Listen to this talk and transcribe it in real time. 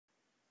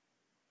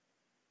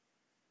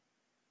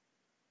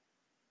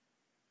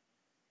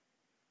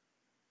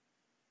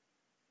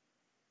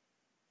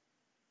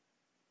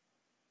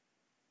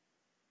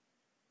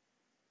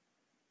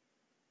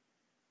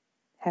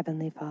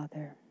Heavenly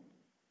Father,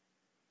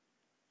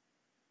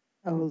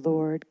 O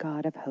Lord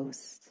God of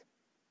hosts,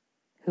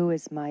 who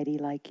is mighty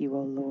like you, O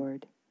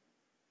Lord?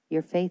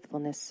 Your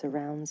faithfulness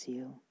surrounds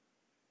you.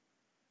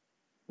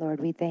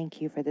 Lord, we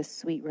thank you for this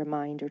sweet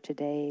reminder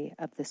today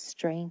of the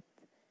strength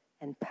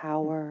and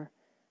power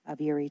of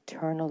your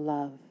eternal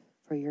love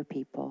for your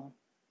people.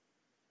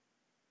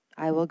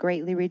 I will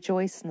greatly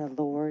rejoice in the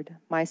Lord.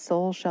 My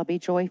soul shall be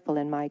joyful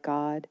in my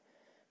God,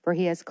 for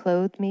he has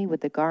clothed me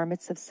with the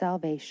garments of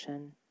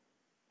salvation.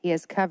 He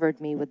has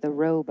covered me with the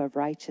robe of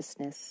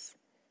righteousness,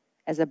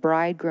 as a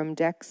bridegroom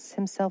decks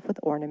himself with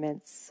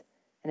ornaments,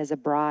 and as a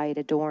bride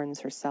adorns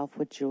herself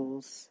with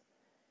jewels.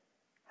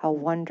 How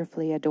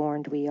wonderfully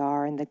adorned we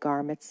are in the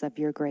garments of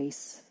your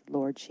grace,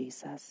 Lord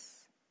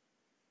Jesus.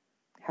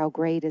 How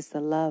great is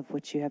the love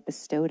which you have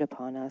bestowed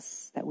upon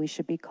us, that we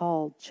should be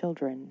called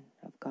children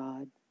of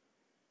God.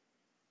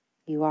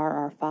 You are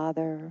our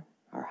Father,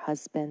 our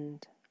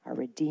husband, our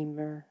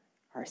Redeemer,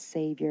 our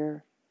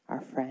Savior,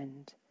 our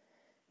friend,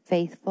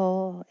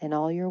 faithful in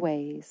all your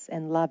ways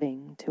and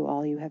loving to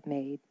all you have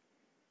made.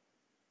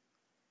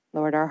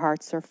 Lord, our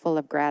hearts are full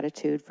of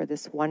gratitude for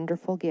this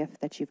wonderful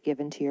gift that you've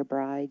given to your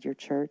bride, your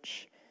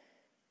church,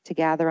 to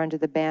gather under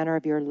the banner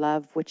of your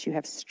love, which you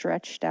have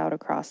stretched out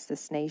across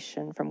this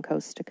nation from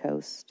coast to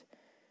coast,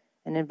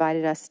 and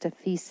invited us to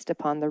feast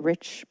upon the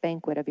rich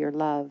banquet of your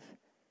love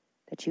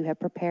that you have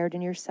prepared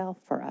in yourself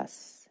for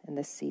us in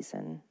this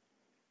season.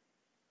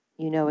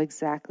 You know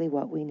exactly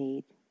what we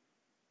need,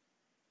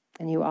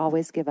 and you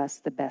always give us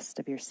the best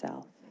of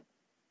yourself.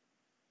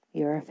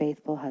 You're a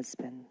faithful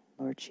husband,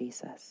 Lord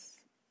Jesus.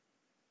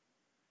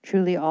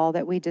 Truly all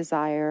that we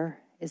desire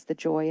is the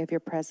joy of your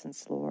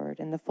presence, Lord,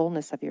 and the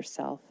fullness of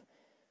yourself.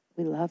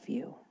 We love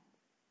you.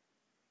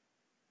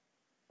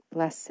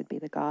 Blessed be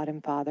the God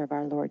and Father of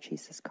our Lord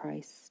Jesus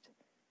Christ,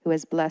 who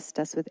has blessed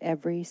us with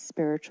every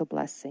spiritual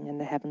blessing in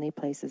the heavenly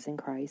places in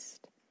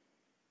Christ.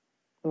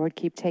 Lord,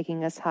 keep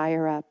taking us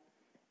higher up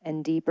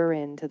and deeper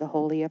into the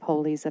holy of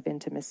holies of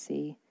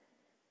intimacy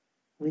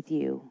with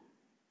you,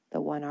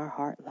 the one our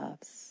heart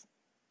loves.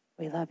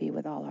 We love you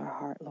with all our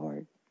heart,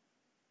 Lord.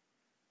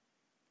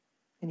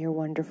 In your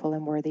wonderful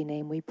and worthy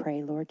name we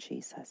pray, Lord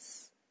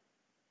Jesus.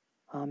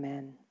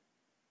 Amen.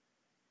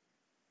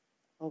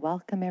 Well,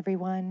 welcome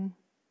everyone.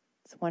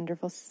 It's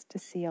wonderful to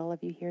see all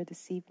of you here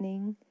this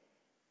evening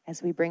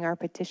as we bring our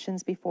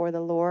petitions before the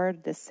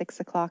Lord, the 6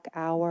 o'clock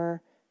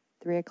hour,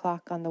 3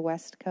 o'clock on the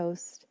West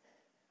Coast.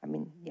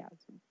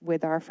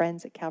 With our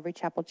friends at Calvary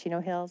Chapel,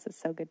 Chino Hills. It's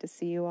so good to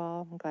see you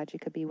all. I'm glad you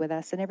could be with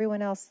us. And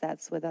everyone else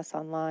that's with us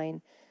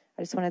online,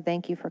 I just want to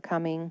thank you for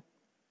coming.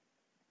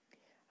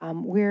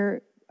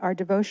 Our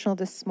devotional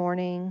this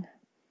morning,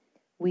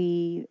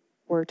 we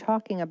were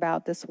talking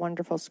about this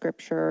wonderful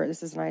scripture.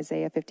 This is in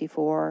Isaiah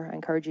 54. I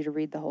encourage you to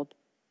read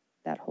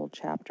that whole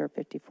chapter,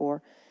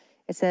 54.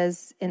 It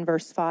says in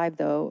verse 5,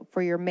 though,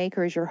 "For your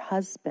Maker is your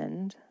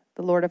husband,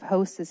 the Lord of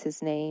hosts is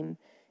his name,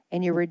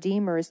 and your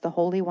Redeemer is the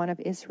Holy One of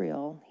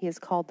Israel. He is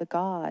called the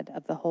God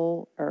of the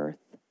whole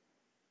earth."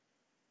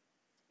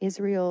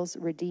 Israel's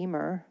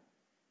Redeemer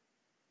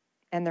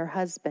and their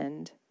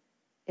husband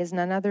is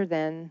none other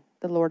than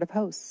the Lord of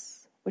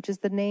hosts, which is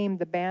the name,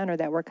 the banner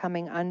that we're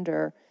coming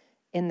under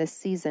in this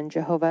season,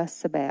 Jehovah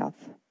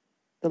SABAOTH,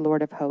 the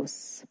Lord of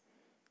hosts.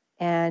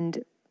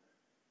 And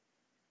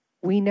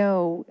we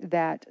know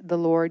that the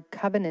Lord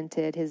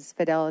covenanted his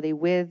fidelity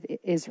with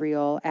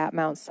Israel at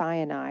Mount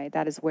Sinai.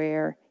 That is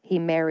where he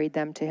married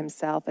them to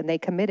himself, and they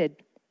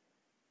committed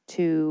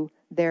to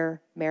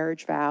their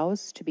marriage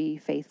vows to be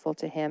faithful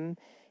to him.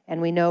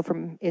 And we know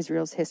from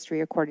Israel's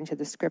history, according to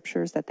the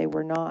scriptures, that they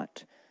were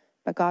not.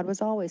 But God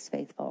was always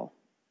faithful,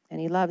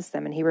 and he loves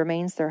them, and he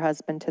remains their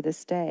husband to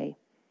this day.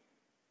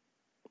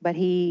 But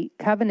he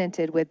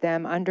covenanted with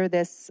them under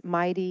this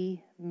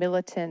mighty,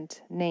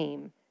 militant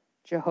name,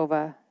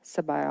 Jehovah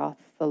SABAOTH,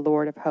 the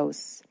Lord of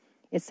hosts.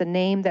 It's a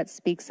name that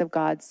speaks of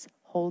God's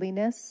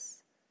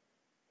holiness,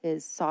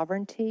 his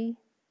sovereignty.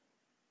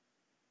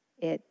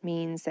 It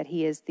means that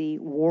he is the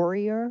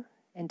warrior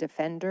and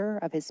defender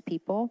of his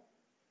people.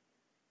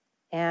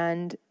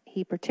 And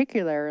he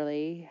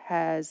particularly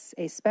has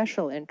a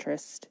special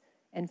interest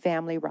in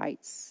family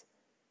rights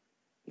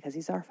because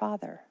he's our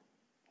Father.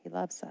 He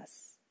loves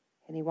us,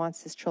 and he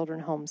wants his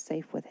children home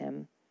safe with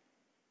him.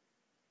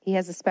 He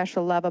has a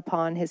special love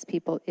upon his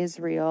people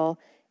Israel,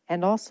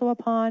 and also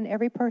upon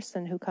every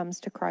person who comes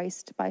to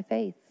Christ by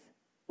faith.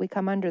 We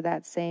come under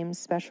that same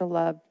special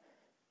love,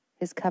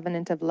 his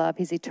covenant of love,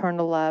 his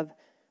eternal love,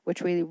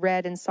 which we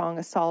read in Song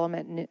of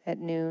Solomon at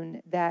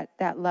noon,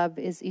 that love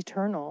is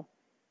eternal.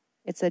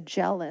 It's a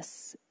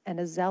jealous and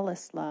a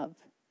zealous love.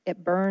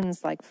 It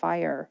burns like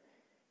fire,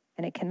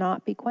 and it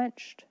cannot be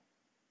quenched.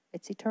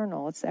 It's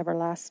eternal. It's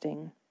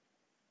everlasting.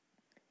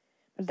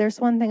 But there's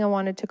one thing I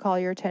wanted to call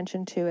your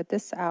attention to at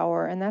this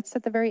hour, and that's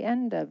at the very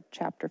end of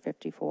chapter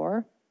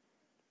 54.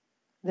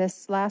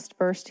 This last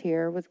verse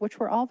here, with which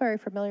we're all very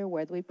familiar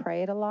with. We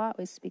pray it a lot.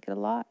 We speak it a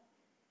lot.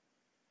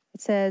 It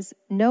says,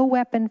 "No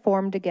weapon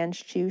formed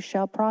against you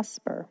shall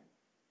prosper,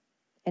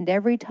 and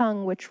every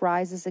tongue which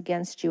rises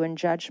against you in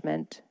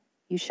judgment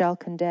you shall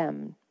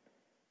condemn.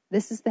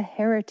 This is the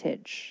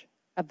heritage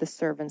of the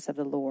servants of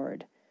the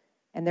Lord,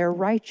 and their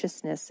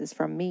righteousness is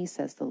from me,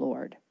 says the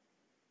Lord.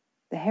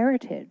 The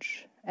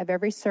heritage of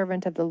every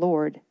servant of the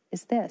Lord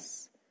is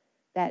this,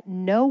 that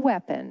no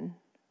weapon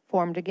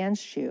formed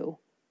against you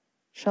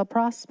shall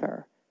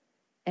prosper,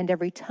 and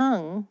every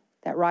tongue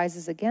that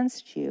rises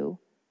against you,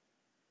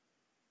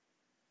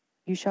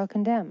 you shall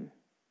condemn.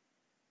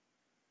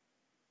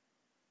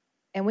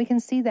 And we can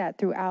see that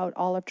throughout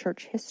all of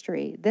church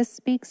history. This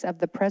speaks of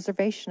the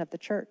preservation of the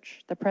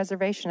church, the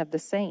preservation of the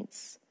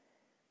saints.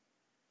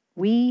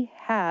 We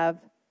have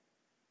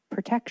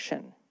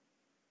protection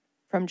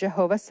from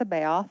Jehovah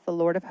Sabaoth, the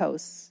Lord of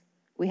hosts.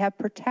 We have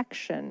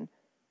protection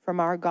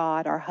from our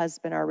God, our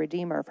husband, our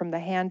Redeemer, from the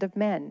hand of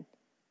men.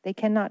 They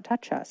cannot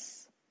touch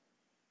us.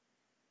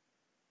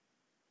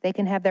 They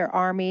can have their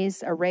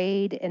armies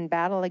arrayed in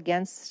battle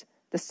against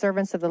the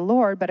servants of the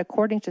Lord, but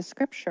according to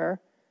Scripture,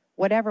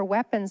 whatever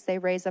weapons they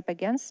raise up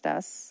against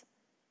us,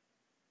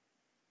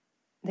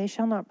 they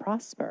shall not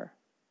prosper.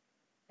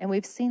 And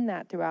we've seen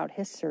that throughout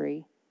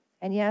history.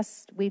 And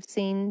yes, we've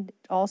seen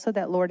also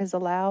that Lord has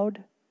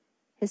allowed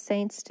his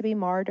saints to be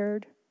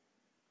martyred,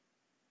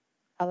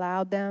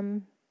 allowed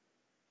them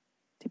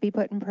to be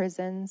put in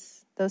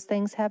prisons. Those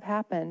things have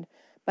happened.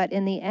 But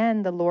in the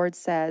end, the Lord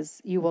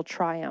says, you will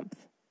triumph.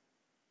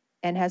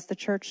 And has the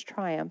church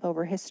triumph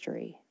over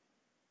history?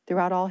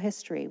 Throughout all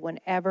history,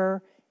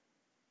 whenever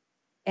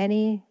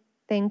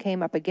anything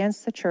came up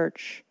against the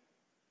church,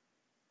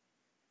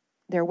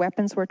 their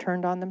weapons were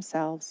turned on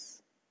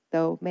themselves.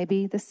 Though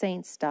maybe the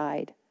saints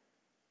died,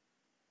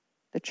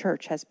 the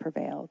church has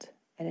prevailed,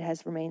 and it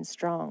has remained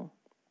strong.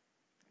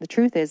 The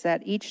truth is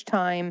that each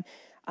time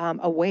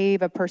a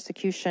wave of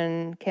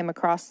persecution came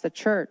across the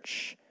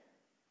church,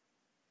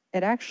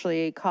 it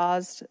actually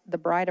caused the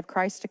bride of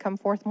Christ to come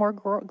forth more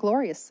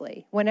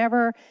gloriously.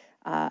 Whenever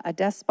a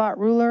despot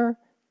ruler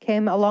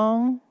came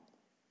along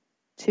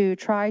to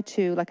try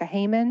to, like a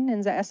Haman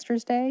in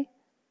Esther's day,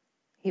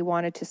 he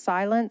wanted to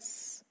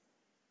silence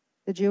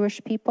the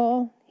Jewish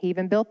people. He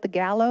even built the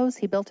gallows.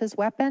 He built his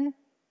weapon.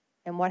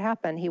 And what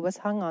happened? He was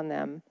hung on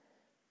them.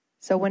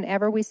 So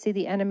whenever we see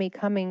the enemy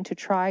coming to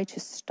try to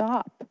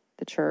stop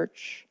the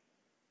church,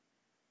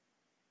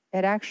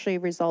 it actually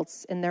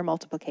results in their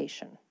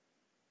multiplication.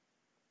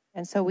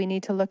 And so we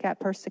need to look at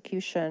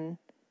persecution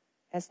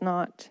as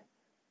not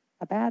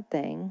a bad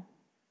thing.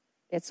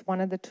 It's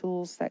one of the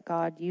tools that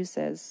God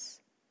uses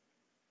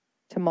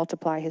to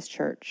multiply his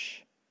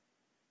church,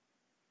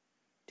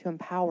 to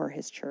empower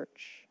his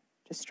church,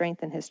 to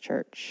strengthen his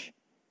church.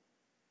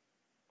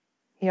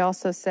 He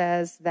also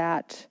says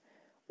that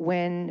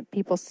when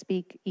people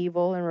speak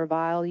evil and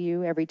revile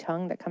you, every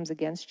tongue that comes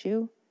against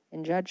you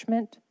in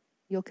judgment,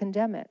 you'll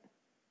condemn it.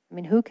 I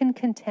mean, who can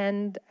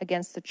contend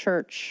against the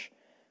church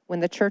when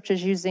the church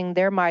is using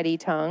their mighty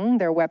tongue,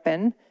 their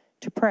weapon,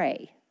 to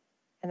pray?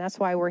 And that's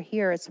why we're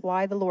here. It's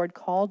why the Lord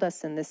called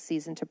us in this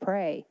season to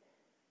pray,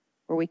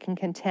 where we can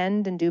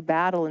contend and do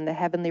battle in the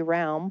heavenly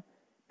realm,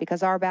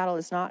 because our battle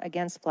is not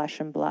against flesh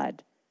and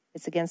blood.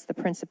 It's against the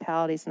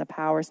principalities and the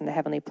powers in the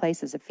heavenly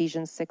places.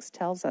 Ephesians 6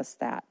 tells us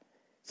that.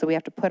 So we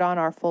have to put on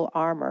our full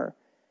armor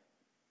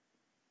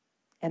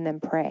and then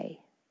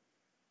pray.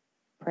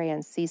 Pray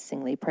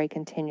unceasingly, pray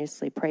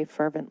continuously, pray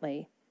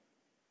fervently.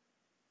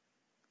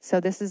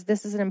 So this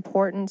is an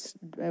important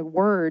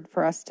word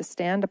for us to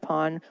stand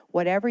upon.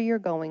 Whatever you're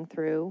going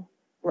through,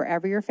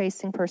 wherever you're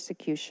facing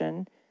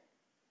persecution,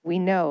 we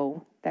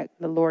know that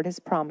the Lord has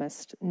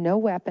promised no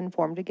weapon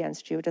formed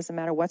against you. It doesn't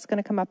matter what's going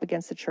to come up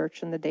against the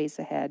church in the days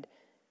ahead.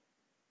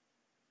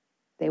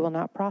 They will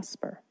not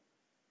prosper.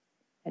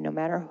 And no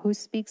matter who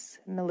speaks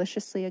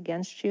maliciously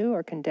against you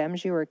or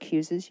condemns you or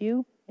accuses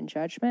you in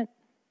judgment,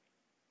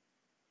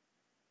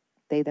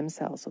 they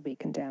themselves will be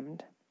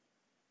condemned.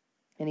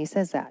 And he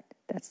says that.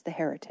 That's the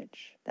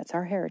heritage. That's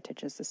our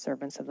heritage as the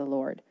servants of the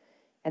Lord.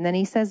 And then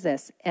he says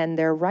this, and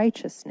their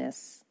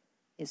righteousness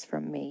is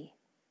from me.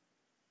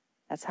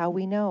 That's how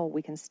we know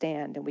we can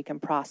stand and we can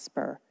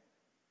prosper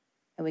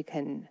and we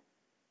can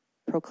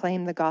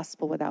proclaim the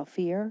gospel without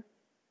fear,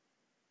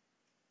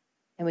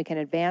 and we can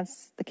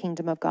advance the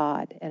kingdom of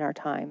God in our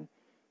time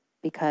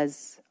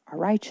because our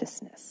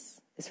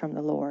righteousness is from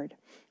the Lord.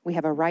 We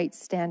have a right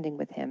standing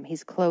with him.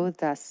 He's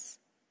clothed us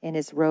in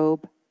his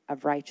robe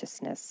of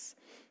righteousness.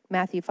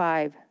 Matthew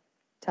 5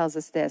 tells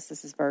us this.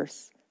 This is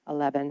verse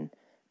 11.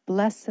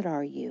 Blessed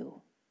are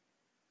you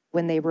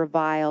when they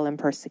revile and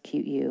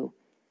persecute you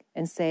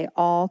and say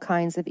all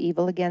kinds of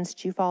evil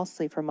against you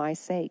falsely for my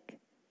sake.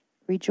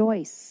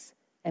 Rejoice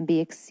and be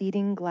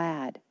exceeding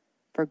glad,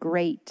 for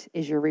great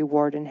is your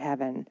reward in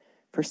heaven,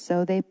 for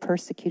so they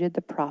persecuted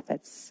the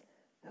prophets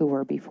who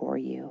were before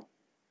you.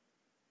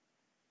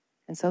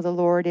 And so the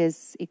Lord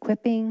is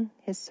equipping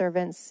his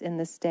servants in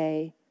this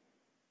day,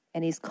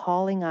 and he's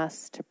calling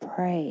us to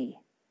pray,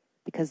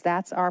 because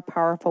that's our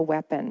powerful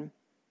weapon.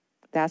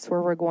 That's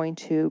where we're going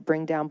to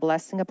bring down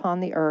blessing upon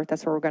the earth.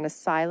 That's where we're going to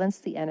silence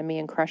the enemy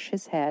and crush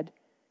his head,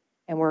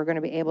 and we're going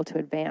to be able to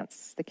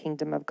advance the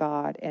kingdom of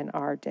God in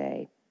our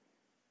day.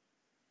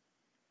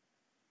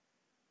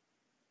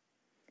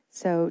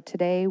 So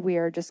today we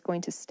are just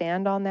going to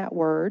stand on that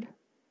word,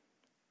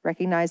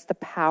 recognize the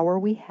power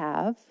we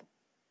have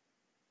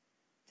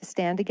to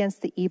stand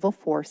against the evil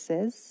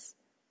forces,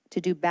 to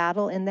do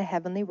battle in the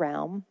heavenly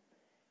realm,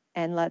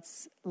 and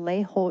let's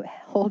lay hold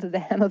of the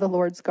hem of the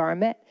Lord's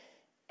garment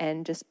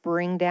and just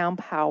bring down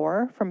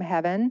power from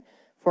heaven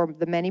for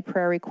the many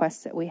prayer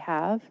requests that we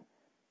have.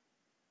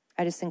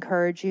 I just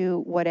encourage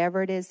you,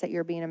 whatever it is that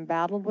you're being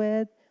embattled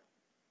with,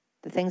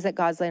 the things that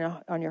God's laying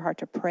on your heart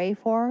to pray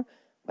for,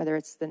 whether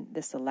it's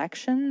this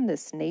election,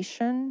 this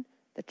nation,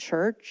 the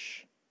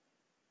church,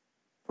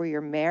 for your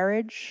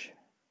marriage,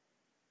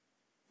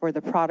 for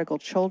the prodigal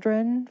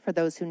children, for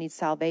those who need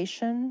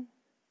salvation,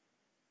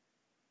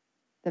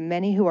 the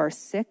many who are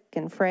sick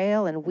and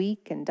frail and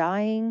weak and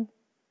dying,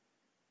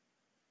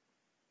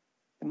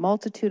 the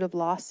multitude of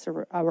loss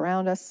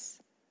around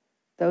us,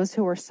 those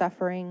who are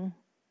suffering,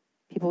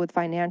 people with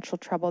financial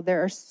trouble.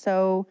 There are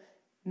so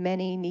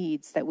many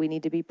needs that we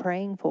need to be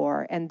praying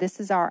for, and this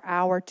is our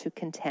hour to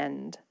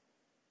contend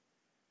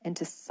and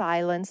to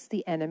silence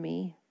the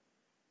enemy,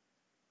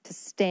 to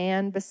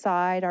stand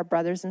beside our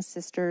brothers and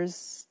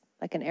sisters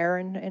like an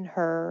Aaron and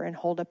Hur and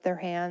hold up their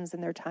hands in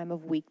their time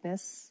of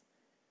weakness,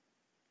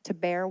 to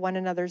bear one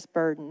another's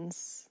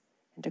burdens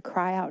and to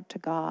cry out to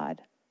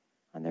God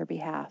on their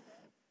behalf.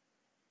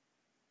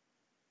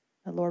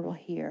 The Lord will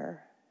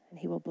hear and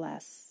he will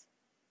bless.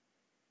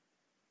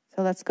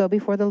 So let's go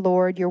before the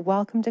Lord. You're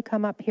welcome to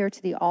come up here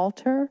to the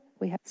altar.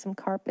 We have some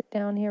carpet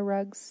down here,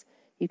 rugs.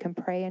 You can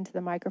pray into the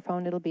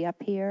microphone. It'll be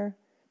up here.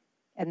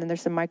 And then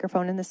there's a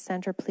microphone in the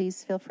center.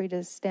 Please feel free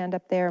to stand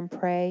up there and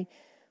pray.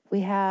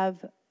 We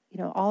have,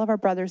 all of our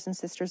brothers and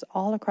sisters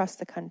all across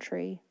the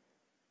country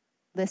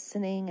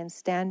listening and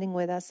standing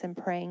with us and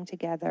praying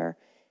together.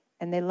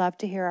 And they love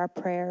to hear our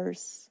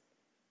prayers.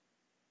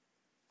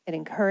 It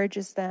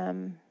encourages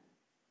them.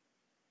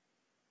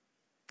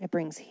 It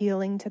brings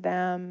healing to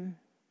them,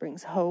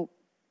 brings hope.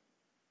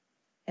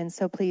 And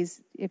so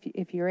please,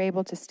 if you're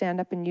able to stand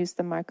up and use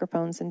the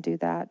microphones and do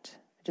that,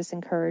 I just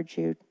encourage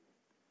you.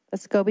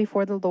 Let's go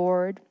before the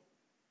Lord.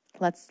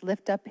 Let's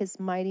lift up his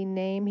mighty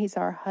name. He's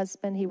our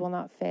husband. He will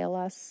not fail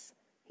us.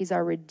 He's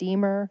our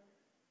Redeemer.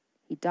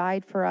 He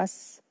died for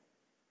us.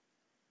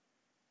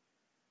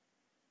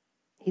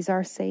 He's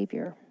our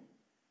Savior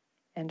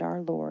and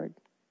our Lord.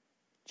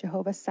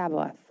 Jehovah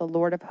SABAOTH, the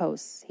Lord of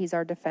hosts. He's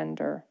our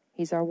defender.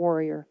 He's our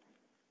warrior.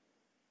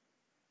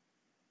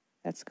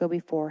 Let's go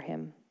before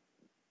him.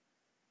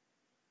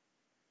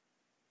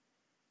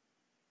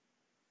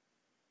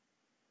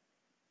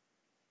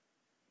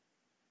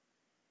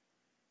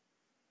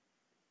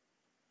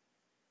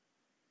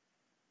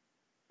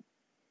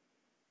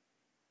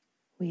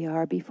 We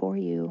are before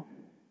you,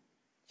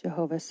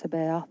 Jehovah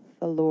SABAOTH,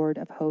 the Lord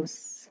of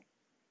hosts,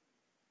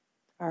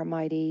 our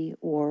mighty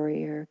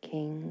warrior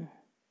king.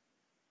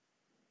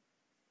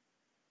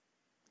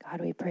 God,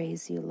 we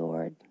praise you,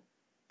 Lord,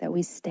 that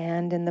we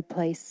stand in the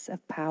place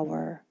of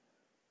power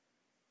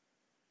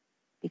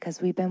because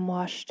we've been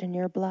washed in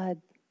your blood.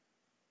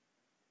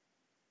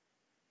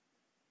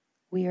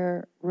 We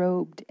are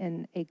robed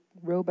in a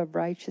robe of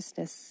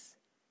righteousness.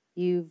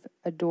 You've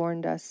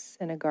adorned us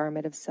in a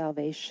garment of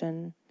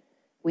salvation.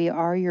 We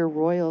are your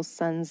royal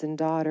sons and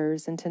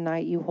daughters, and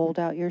tonight you hold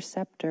out your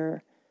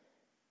scepter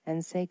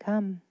and say,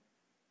 come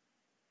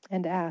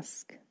and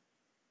ask.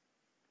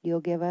 You'll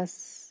give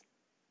us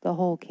the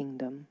whole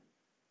kingdom.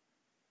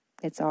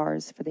 It's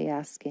ours for the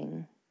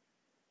asking.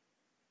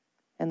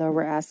 And Lord,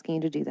 we're asking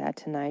you to do that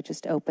tonight.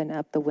 Just open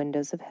up the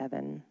windows of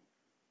heaven.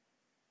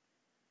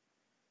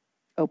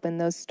 Open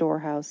those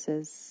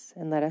storehouses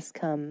and let us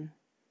come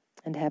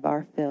and have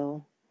our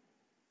fill.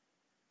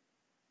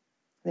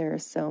 There are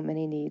so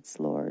many needs,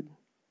 Lord.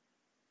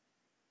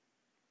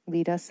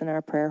 Lead us in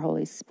our prayer,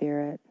 Holy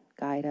Spirit.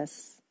 Guide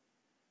us.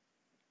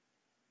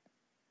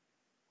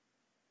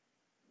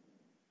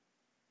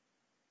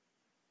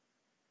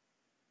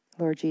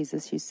 Lord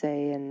Jesus, you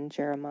say in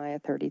Jeremiah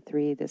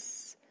 33,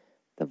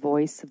 the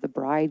voice of the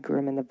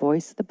bridegroom and the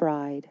voice of the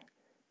bride,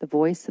 the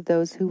voice of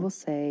those who will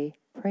say,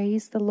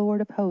 praise the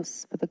Lord of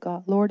hosts, for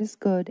the Lord is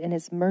good and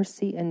his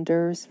mercy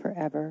endures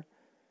forever.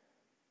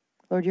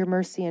 Lord, your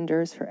mercy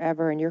endures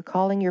forever, and you're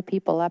calling your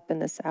people up in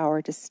this hour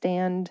to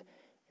stand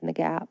in the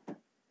gap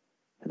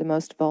for the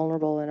most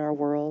vulnerable in our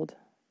world,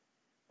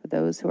 for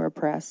those who are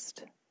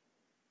oppressed.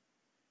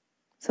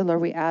 So,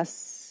 Lord, we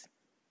ask,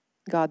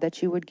 God,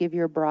 that you would give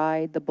your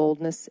bride the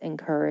boldness and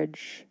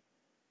courage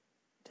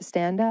to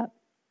stand up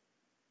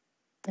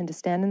and to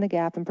stand in the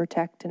gap and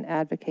protect and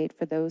advocate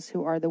for those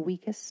who are the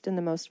weakest and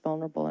the most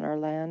vulnerable in our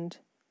land.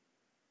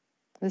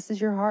 This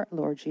is your heart,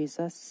 Lord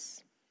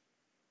Jesus.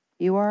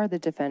 You are the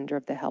defender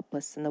of the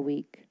helpless and the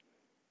weak.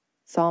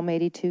 Psalm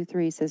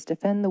 82:3 says,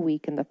 defend the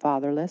weak and the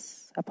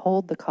fatherless,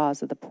 uphold the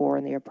cause of the poor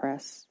and the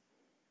oppressed.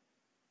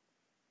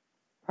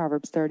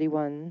 Proverbs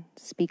 31,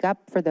 speak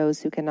up for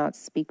those who cannot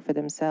speak for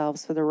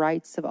themselves, for the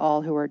rights of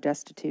all who are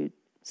destitute.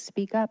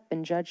 Speak up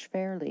and judge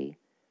fairly.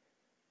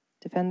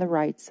 Defend the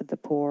rights of the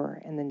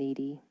poor and the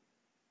needy.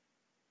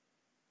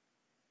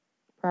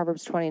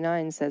 Proverbs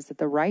 29 says that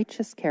the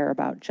righteous care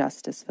about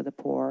justice for the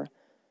poor,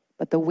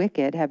 but the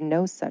wicked have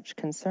no such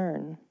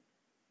concern.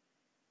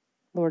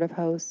 Lord of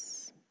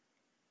hosts,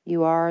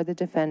 you are the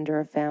defender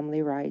of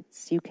family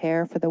rights. You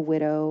care for the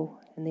widow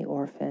and the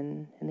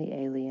orphan and the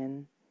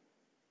alien.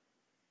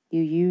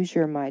 You use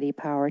your mighty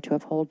power to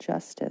uphold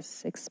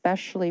justice,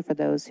 especially for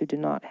those who do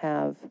not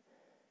have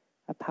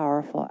a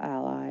powerful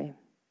ally.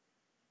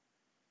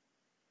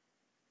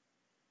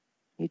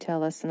 You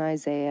tell us in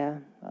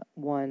Isaiah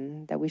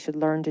 1 that we should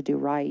learn to do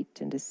right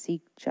and to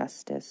seek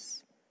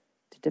justice,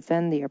 to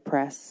defend the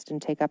oppressed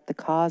and take up the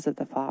cause of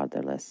the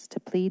fatherless, to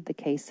plead the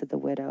case of the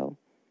widow.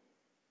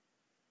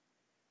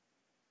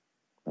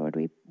 Lord,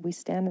 we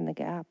stand in the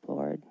gap,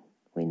 Lord.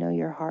 We know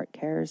your heart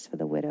cares for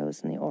the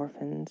widows and the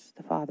orphans,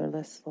 the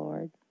fatherless,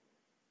 Lord.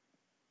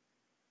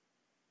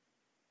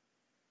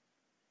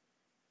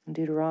 In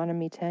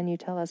Deuteronomy 10, you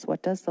tell us,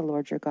 what does the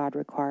Lord your God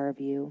require of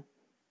you?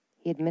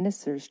 He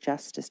administers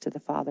justice to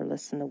the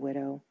fatherless and the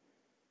widow.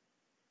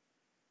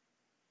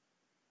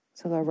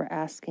 So, Lord, we're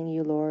asking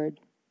you, Lord,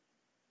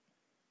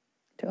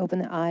 to open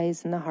the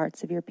eyes and the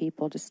hearts of your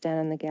people to stand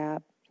in the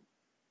gap.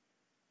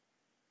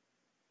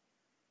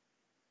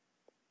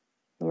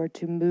 Lord,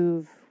 to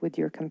move with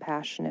your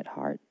compassionate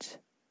heart.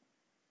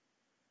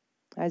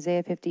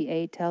 Isaiah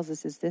 58 tells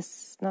us, is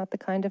this not the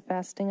kind of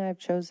fasting I have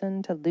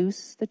chosen, to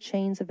loose the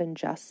chains of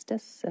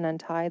injustice and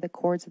untie the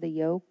cords of the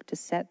yoke, to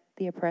set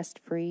the oppressed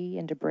free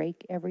and to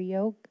break every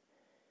yoke?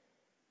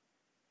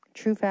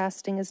 True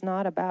fasting is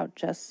not about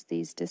just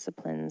these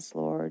disciplines,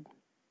 Lord,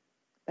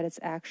 but it's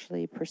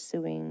actually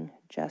pursuing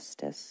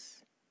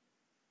justice.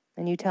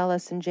 And you tell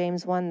us in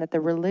James 1 that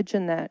the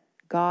religion that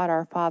God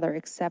our Father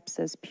accepts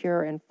as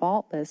pure and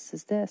faultless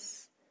is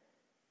this: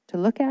 to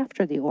look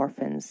after the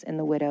orphans and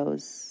the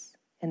widows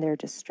in their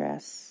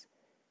distress,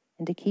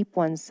 and to keep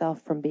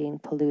oneself from being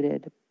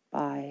polluted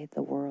by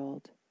the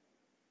world.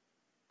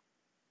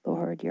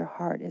 Lord, your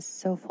heart is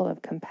so full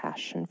of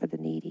compassion for the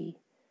needy.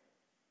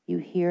 You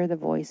hear the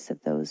voice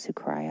of those who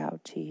cry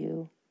out to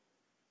you.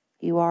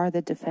 You are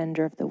the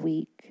defender of the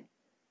weak.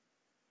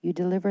 You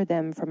deliver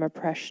them from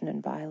oppression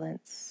and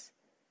violence.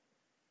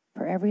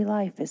 For every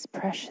life is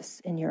precious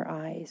in your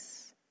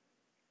eyes.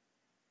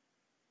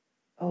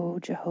 O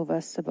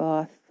Jehovah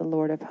Sabaoth, the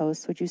Lord of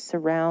hosts, would you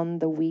surround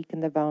the weak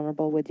and the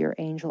vulnerable with your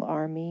angel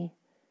army?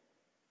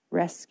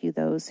 Rescue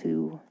them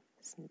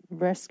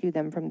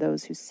from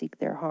those who seek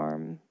their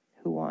harm,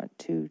 who want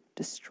to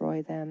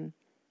destroy them.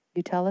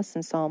 You tell us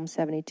in Psalm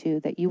 72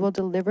 that you will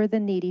deliver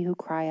the needy who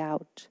cry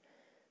out,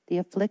 the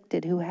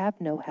afflicted who have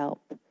no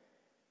help.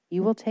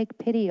 You will take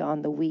pity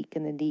on the weak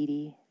and the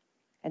needy,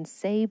 and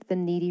save the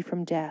needy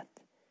from death.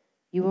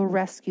 You will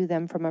rescue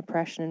them from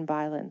oppression and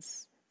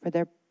violence, for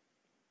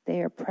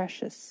they are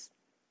precious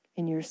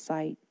in your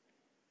sight.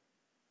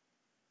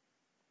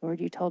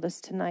 Lord, you told us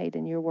tonight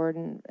in your word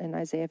in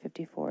Isaiah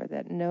 54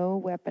 that no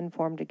weapon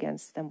formed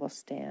against them will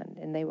stand,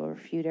 and they will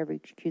refute every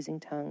accusing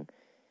tongue.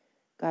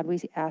 God, we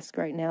ask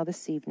right now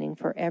this evening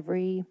for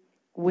every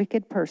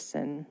wicked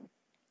person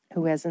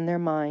who has in their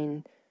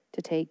mind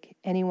to take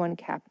anyone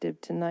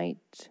captive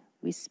tonight.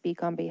 We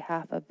speak on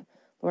behalf of,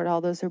 Lord,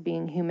 all those who are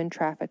being human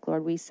trafficked.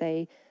 Lord, we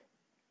say,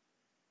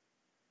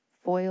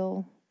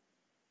 foil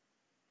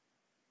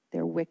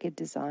their wicked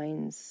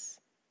designs.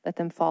 Let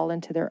them fall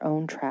into their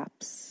own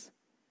traps.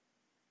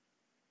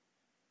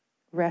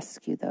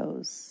 Rescue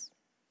those,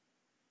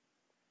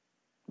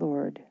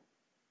 Lord,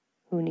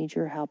 who need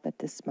your help at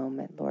this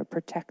moment. Lord,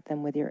 protect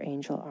them with your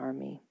angel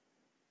army.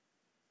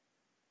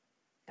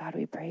 God,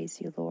 we praise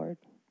you, Lord,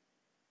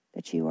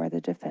 that you are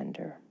the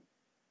defender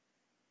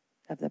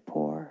of the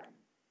poor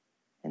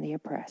and the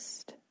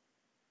oppressed,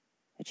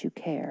 that you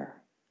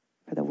care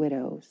for the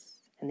widows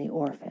and the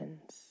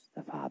orphans,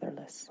 the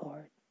fatherless,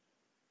 Lord.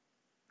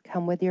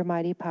 Come with your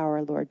mighty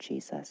power, Lord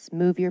Jesus.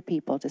 Move your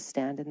people to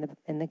stand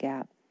in the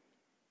gap.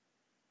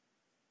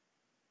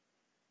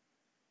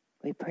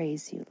 We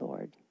praise you,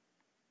 Lord.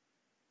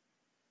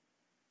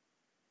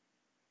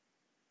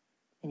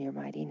 In your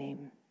mighty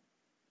name,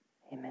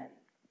 amen.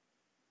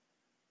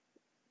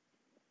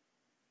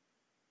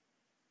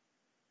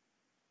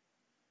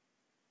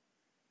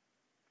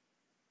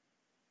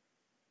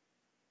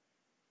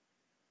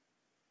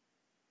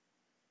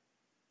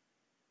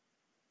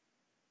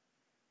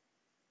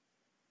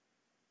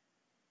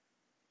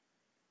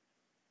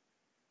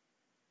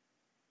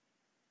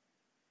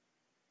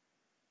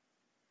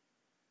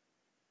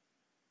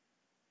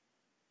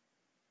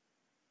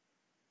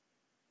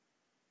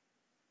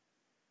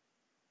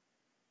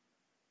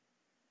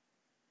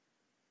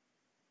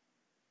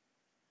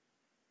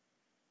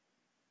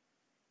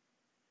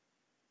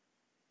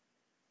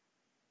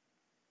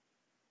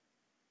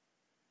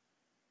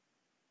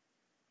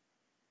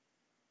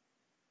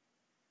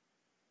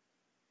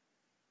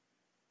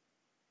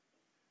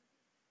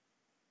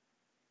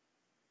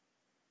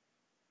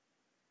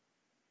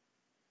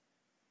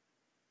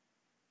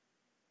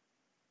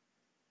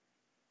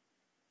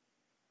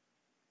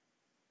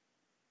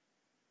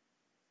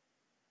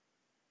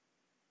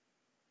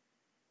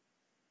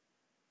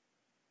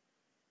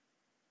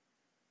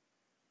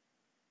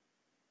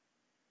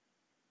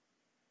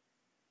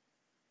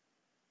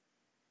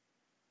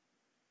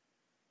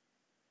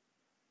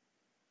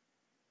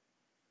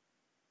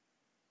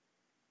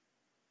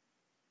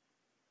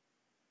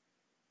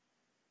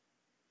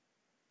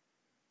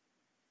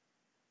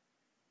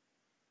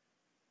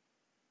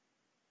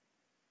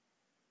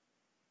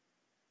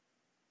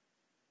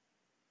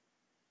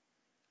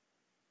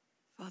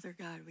 Father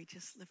God, we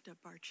just lift up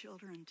our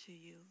children to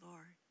you,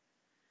 Lord.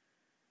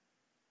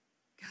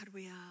 God,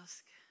 we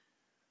ask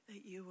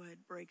that you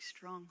would break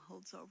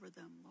strongholds over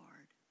them,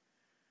 Lord.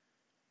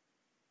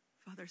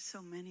 Father,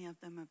 so many of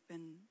them have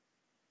been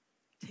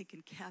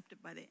taken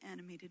captive by the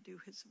enemy to do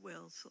his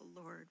will. So,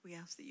 Lord, we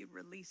ask that you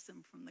release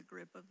them from the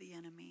grip of the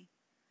enemy.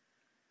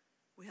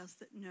 We ask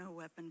that no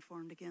weapon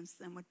formed against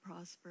them would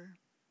prosper.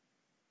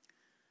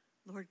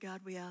 Lord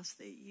God, we ask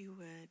that you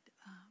would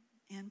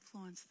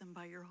influence them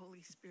by your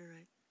Holy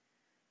Spirit.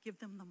 Give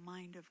them the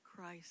mind of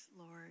Christ,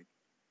 Lord.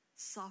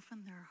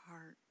 Soften their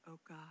heart, oh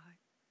God.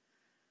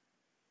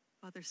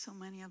 Father, so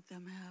many of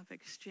them have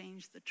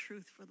exchanged the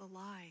truth for the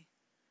lie.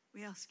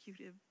 We ask you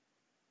to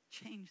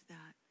change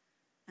that,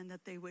 and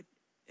that they would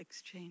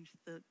exchange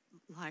the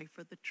lie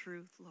for the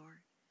truth,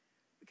 Lord,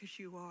 because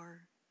you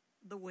are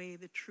the way,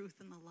 the truth,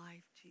 and the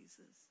life,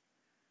 Jesus.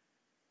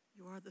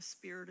 You are the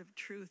Spirit of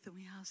truth, and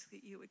we ask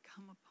that you would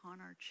come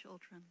upon our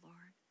children,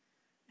 Lord,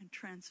 and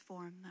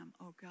transform them,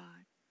 oh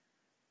God.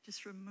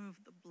 Just remove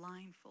the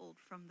blindfold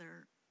from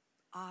their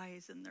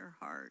eyes and their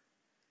heart.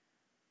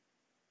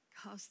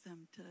 Cause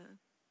them to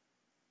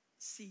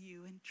see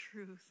you in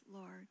truth,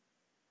 Lord.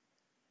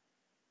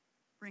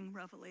 Bring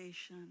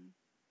revelation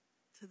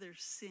to their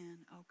sin,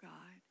 oh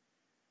God.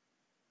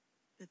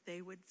 That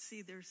they would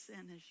see their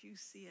sin as you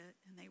see it,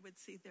 and they would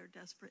see their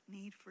desperate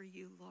need for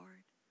you,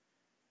 Lord.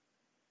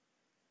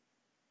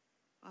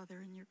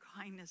 Father, in your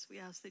kindness, we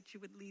ask that you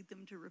would lead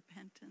them to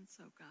repentance,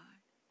 oh God.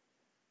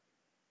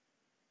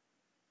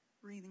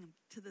 Bring them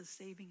to the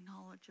saving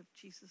knowledge of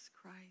Jesus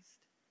Christ.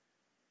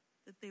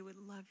 That they would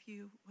love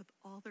you with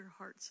all their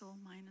heart, soul,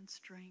 mind, and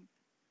strength.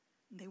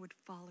 And they would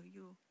follow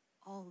you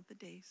all of the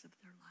days of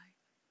their life.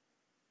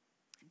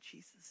 In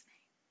Jesus' name.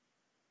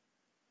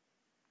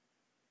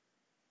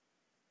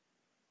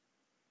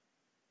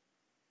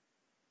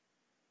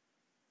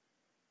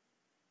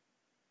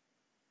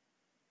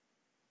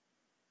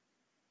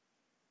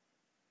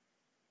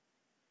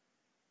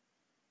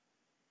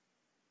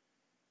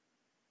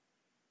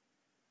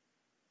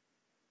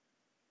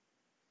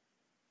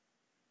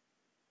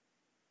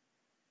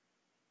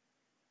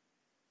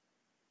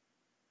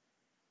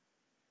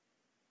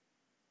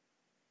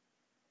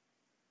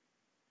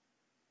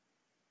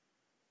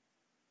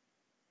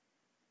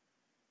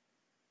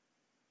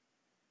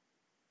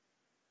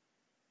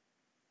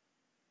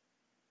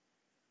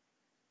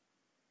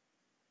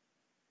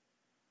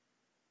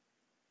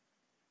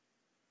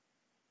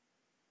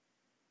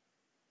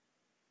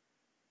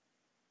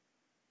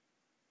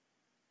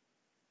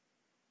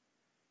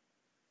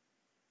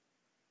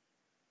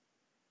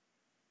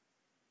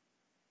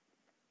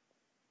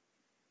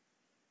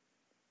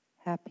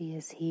 Happy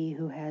is he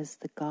who has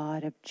the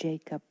God of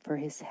Jacob for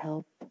his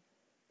help,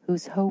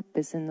 whose hope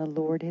is in the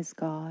Lord his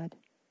God,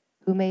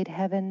 who made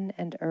heaven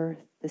and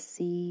earth, the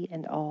sea,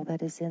 and all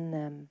that is in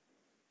them,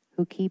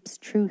 who keeps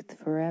truth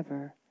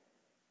forever,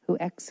 who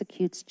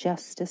executes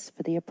justice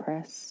for the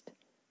oppressed,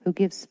 who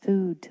gives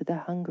food to the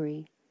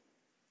hungry.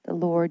 The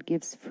Lord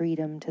gives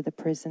freedom to the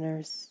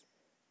prisoners.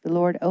 The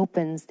Lord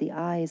opens the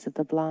eyes of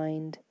the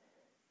blind.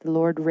 The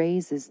Lord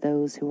raises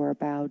those who are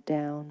bowed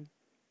down.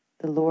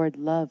 The Lord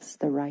loves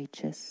the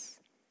righteous.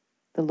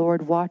 The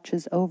Lord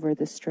watches over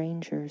the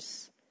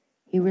strangers.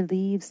 He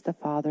relieves the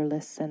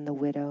fatherless and the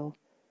widow.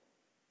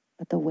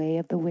 But the way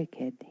of the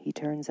wicked he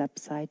turns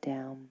upside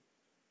down.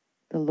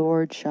 The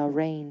Lord shall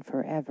reign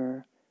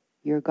forever,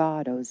 your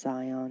God, O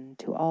Zion,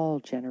 to all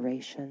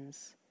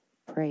generations.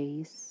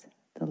 Praise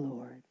the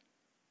Lord.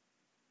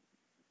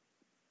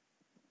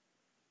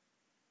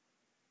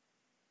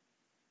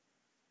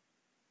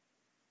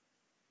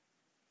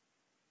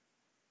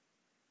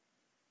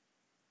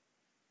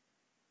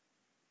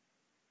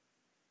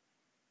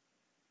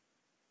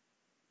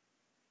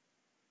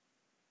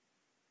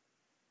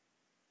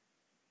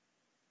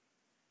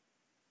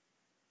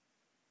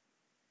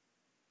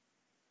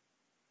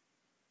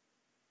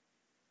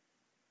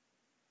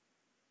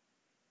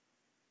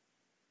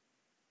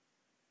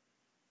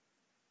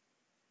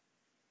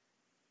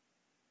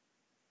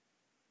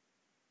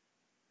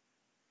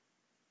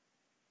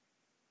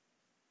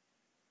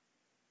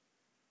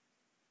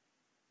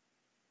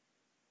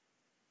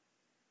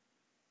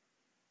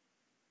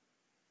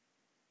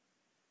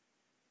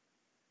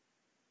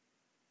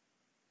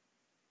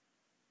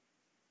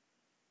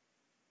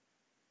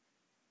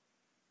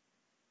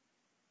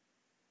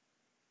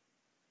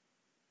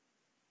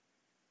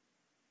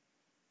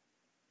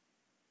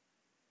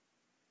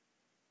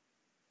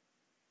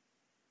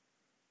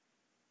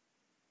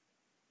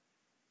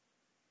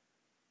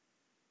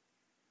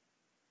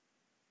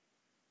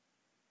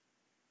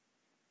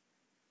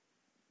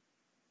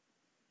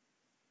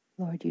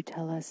 Lord, you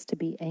tell us to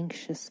be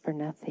anxious for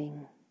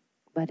nothing,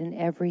 but in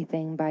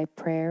everything by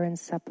prayer and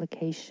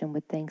supplication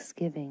with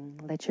thanksgiving,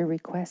 let your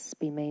requests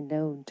be made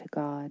known to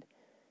God.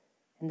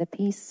 And the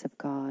peace of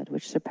God,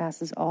 which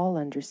surpasses all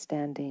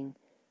understanding,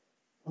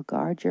 will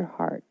guard your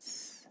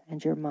hearts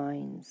and your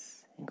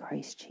minds in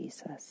Christ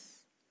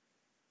Jesus.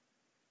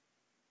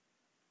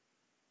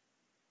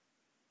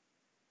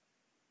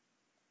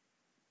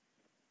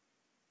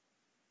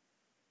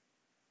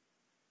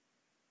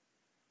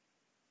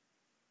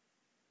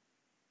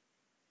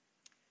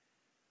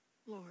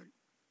 Lord,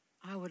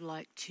 I would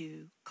like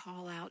to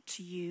call out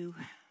to you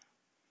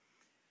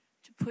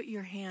to put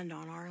your hand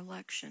on our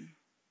election.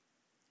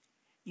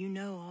 You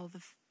know all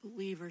the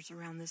believers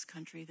around this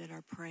country that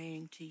are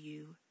praying to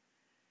you.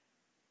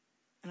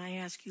 And I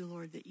ask you,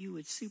 Lord, that you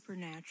would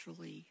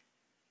supernaturally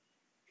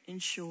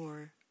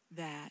ensure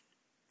that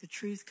the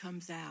truth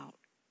comes out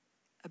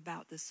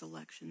about this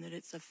election, that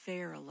it's a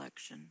fair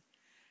election,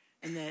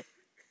 and that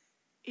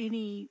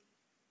anything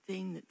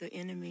that the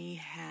enemy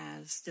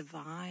has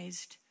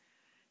devised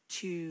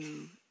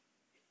to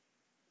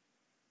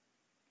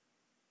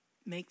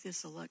make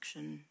this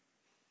election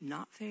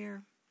not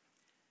fair,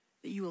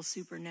 that you will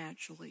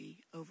supernaturally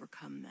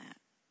overcome that.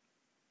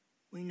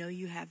 We know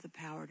you have the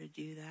power to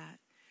do that.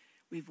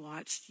 We've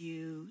watched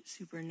you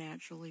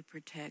supernaturally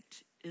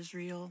protect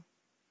Israel.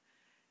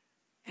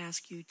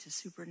 Ask you to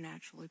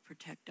supernaturally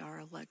protect our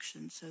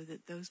election so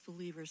that those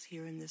believers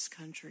here in this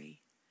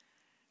country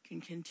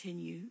can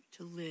continue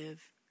to live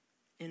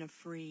in a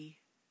free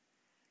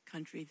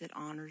country that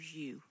honors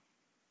you.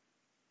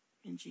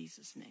 In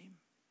Jesus' name.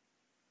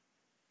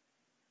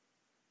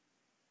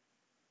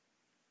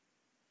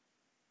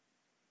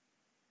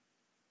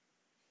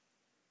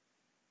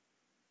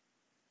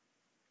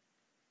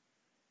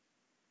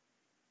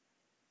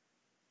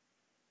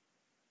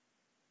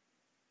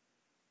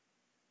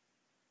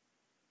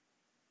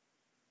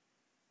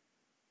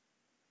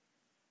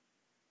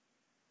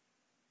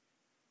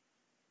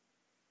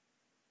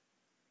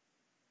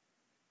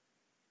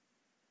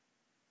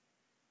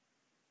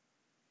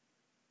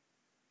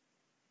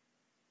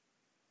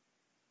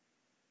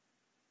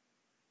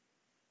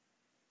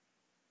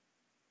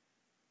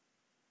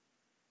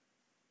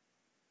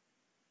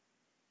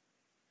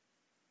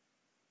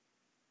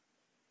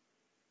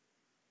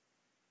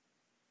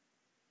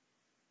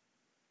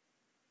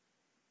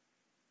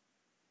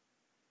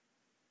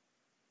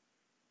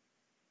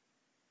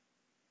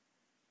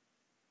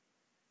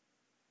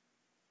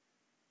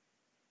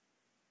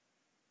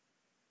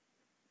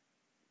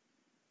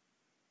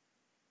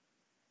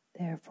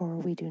 Therefore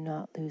we do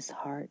not lose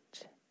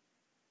heart,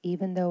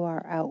 even though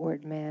our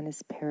outward man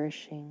is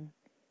perishing,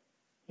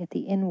 yet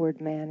the inward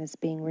man is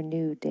being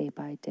renewed day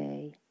by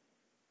day.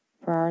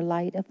 For our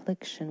light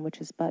affliction,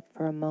 which is but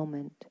for a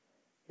moment,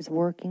 is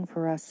working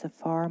for us a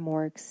far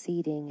more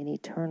exceeding and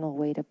eternal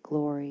weight of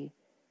glory,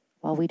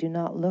 while we do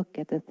not look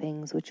at the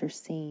things which are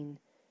seen,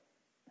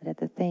 but at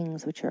the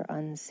things which are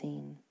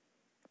unseen.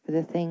 For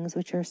the things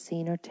which are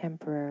seen are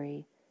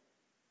temporary,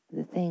 but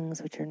the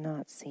things which are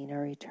not seen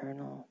are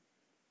eternal.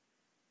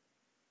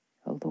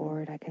 O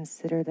Lord, I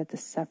consider that the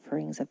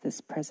sufferings of this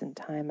present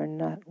time are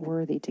not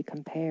worthy to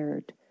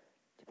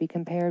be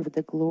compared with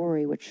the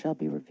glory which shall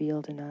be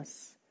revealed in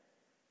us.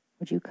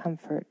 Would you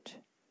comfort,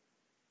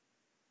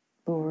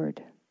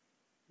 Lord,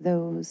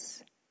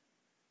 those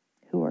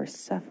who are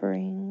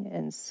suffering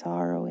and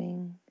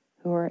sorrowing,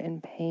 who are in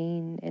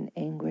pain and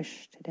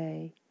anguish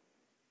today,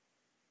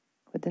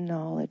 with the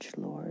knowledge,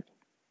 Lord,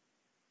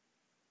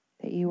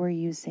 that you are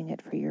using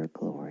it for your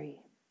glory.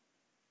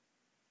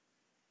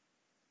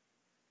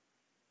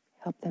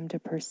 Help them to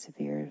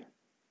persevere.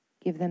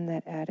 Give them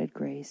that added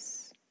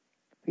grace.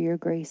 For your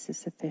grace is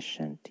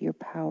sufficient. Your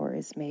power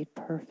is made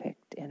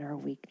perfect in our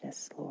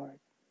weakness, Lord.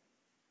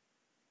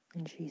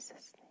 In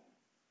Jesus' name.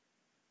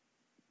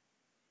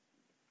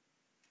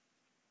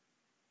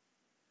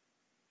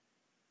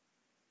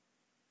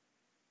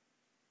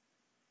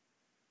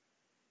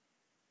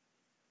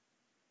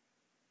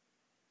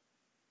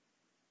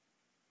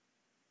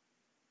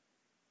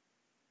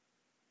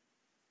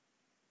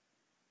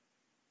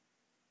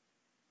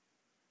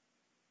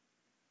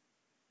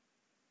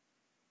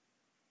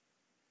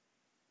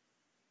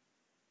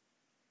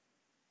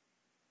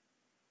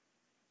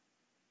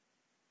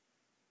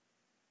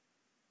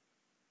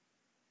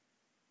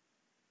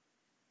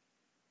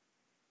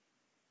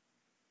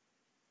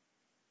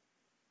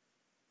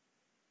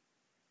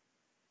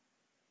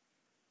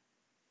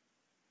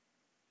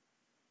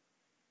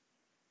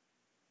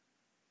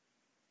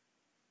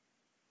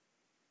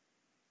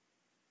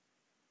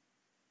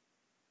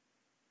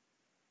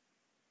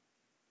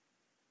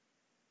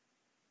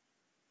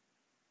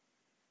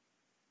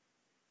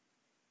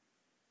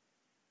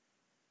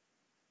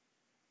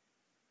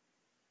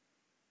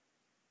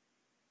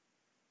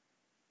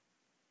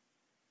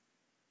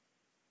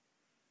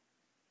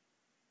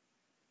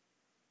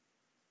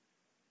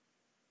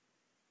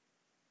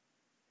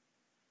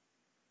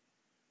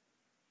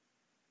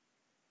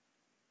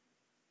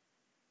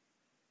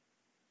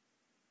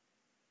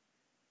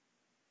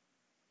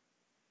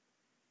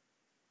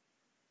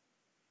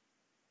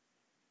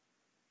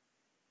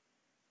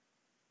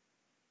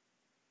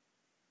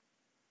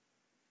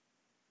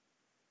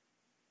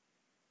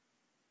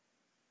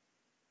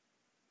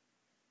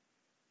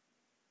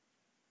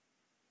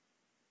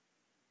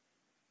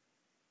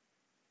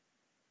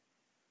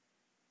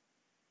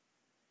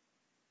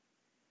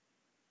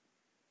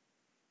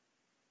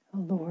 O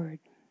Lord,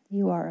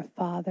 you are a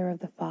father of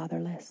the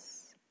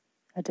fatherless,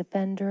 a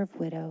defender of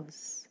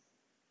widows.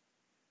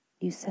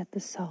 You set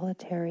the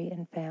solitary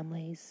in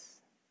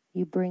families.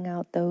 You bring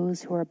out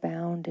those who are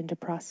bound into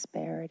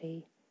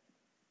prosperity.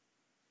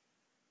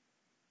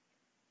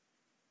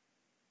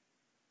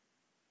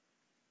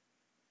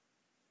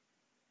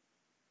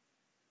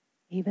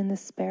 Even the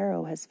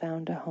sparrow has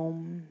found a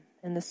home,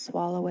 and the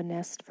swallow a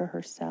nest for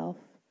herself,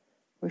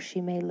 where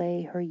she may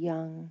lay her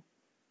young.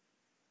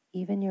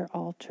 Even your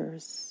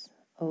altars,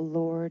 O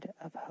Lord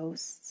of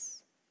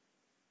hosts.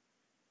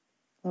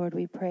 Lord,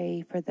 we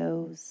pray for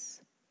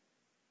those,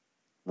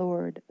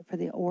 Lord, for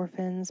the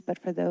orphans, but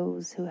for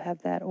those who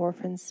have that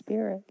orphan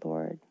spirit,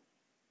 Lord.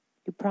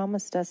 You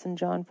promised us in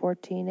John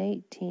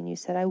 14:18, you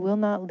said, I will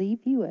not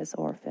leave you as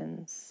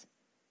orphans.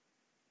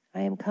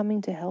 I am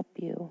coming to help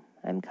you.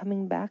 I'm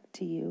coming back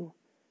to you.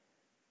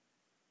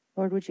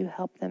 Lord, would you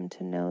help them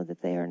to know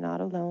that they are not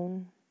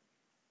alone?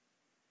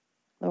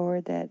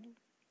 Lord, that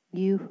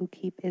you who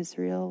keep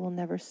Israel will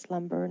never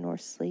slumber nor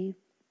sleep.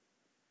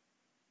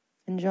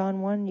 In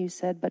John 1, you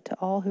said, but to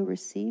all who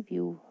receive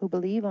you, who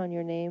believe on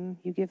your name,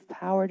 you give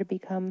power to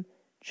become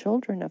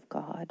children of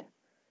God.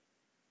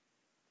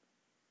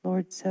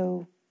 Lord,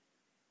 so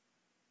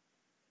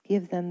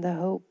give them the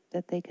hope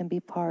that they can be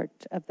part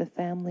of the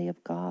family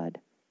of God.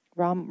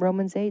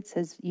 Romans 8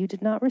 says, you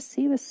did not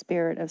receive a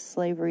spirit of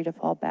slavery to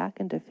fall back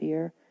into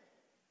fear,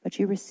 but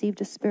you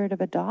received a spirit of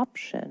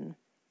adoption,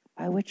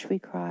 by which we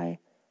cry,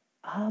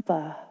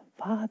 Abba,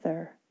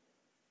 Father.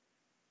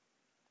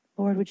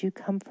 Lord, would you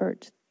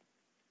comfort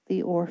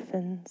the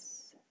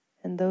orphans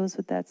and those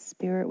with that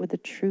spirit, with the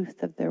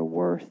truth of their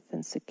worth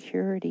and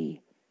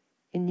security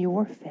in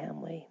your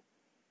family.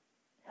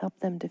 Help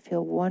them to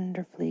feel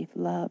wonderfully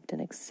loved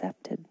and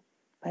accepted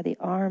by the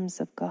arms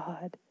of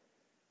God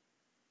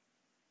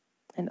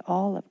and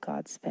all of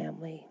God's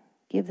family.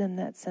 Give them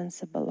that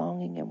sense of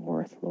belonging and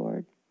worth,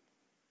 Lord.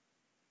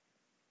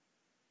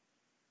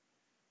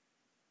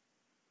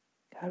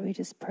 God, we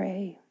just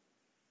pray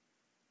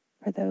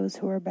for those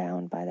who are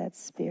bound by that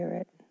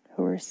spirit,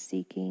 who are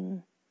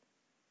seeking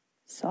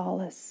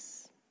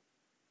solace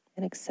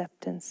and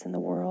acceptance in the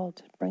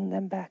world. Bring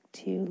them back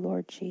to you,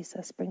 Lord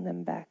Jesus. Bring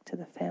them back to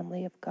the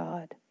family of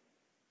God.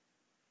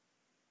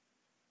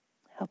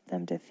 Help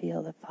them to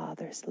feel the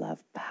Father's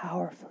love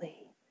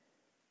powerfully,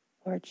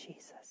 Lord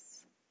Jesus.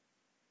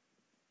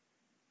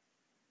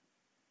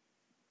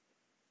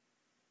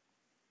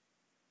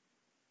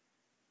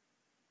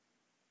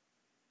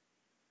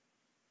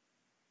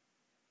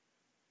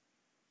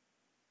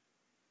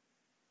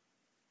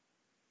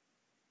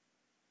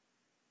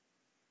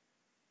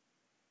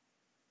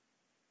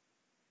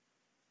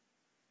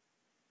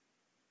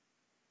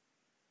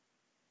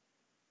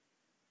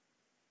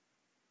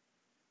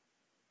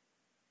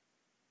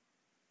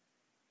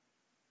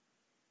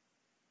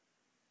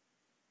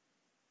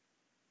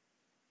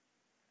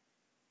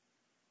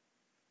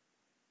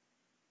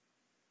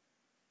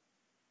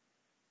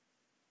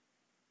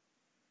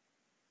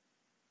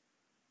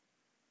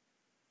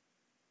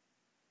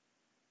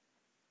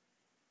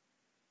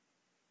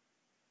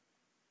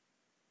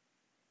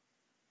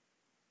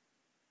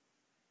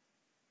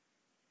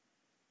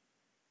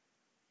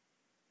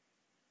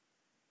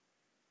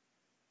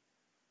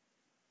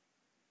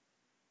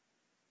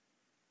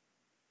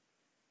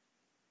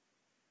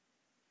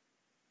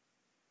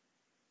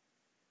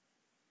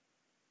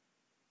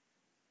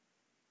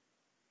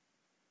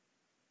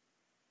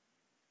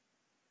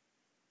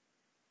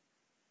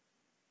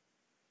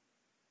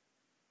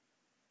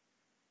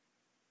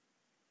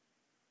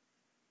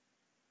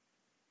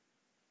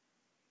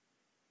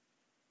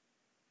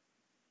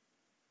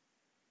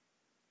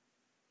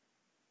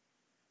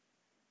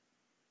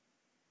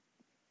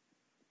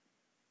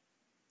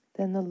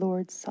 Then the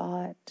Lord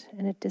saw it,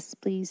 and it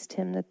displeased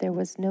him that there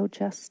was no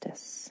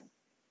justice.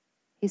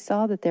 He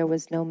saw that there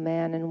was no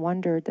man, and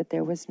wondered that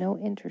there was no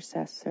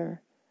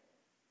intercessor.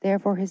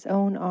 Therefore his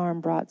own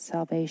arm brought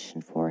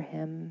salvation for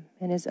him,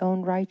 and his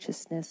own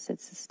righteousness it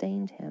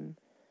sustained him.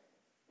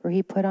 For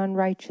he put on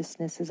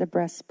righteousness as a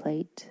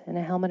breastplate, and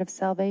a helmet of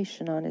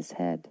salvation on his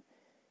head.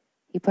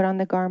 He put on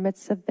the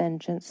garments of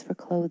vengeance for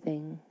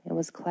clothing, and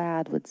was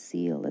clad with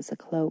zeal as a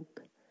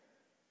cloak.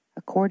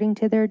 According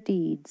to their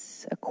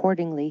deeds,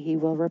 accordingly he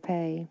will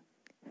repay.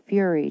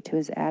 Fury to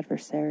his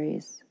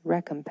adversaries,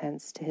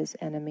 recompense to his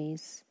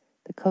enemies.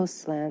 The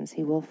coastlands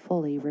he will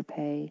fully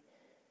repay.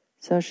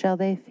 So shall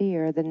they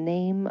fear the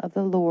name of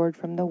the Lord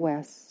from the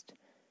west,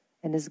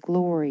 and his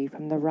glory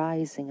from the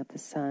rising of the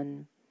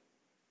sun.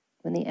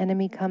 When the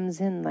enemy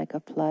comes in like a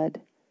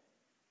flood,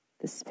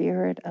 the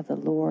Spirit of the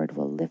Lord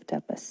will lift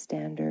up a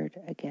standard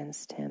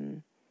against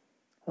him.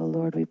 O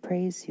Lord, we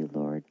praise you,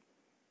 Lord,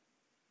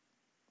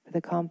 for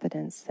the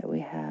confidence that we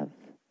have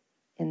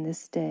in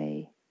this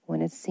day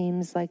when it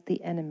seems like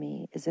the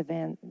enemy is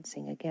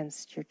advancing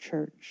against your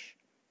church.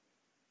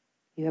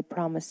 You have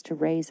promised to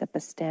raise up a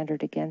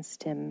standard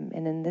against him,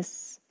 and in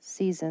this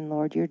season,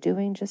 Lord, you're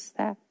doing just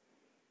that,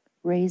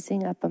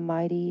 raising up a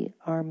mighty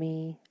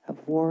army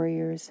of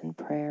warriors in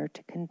prayer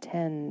to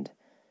contend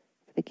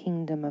for the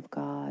kingdom of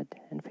God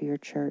and for your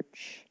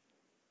church.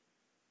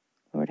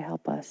 Lord,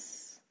 help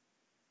us,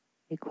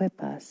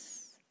 equip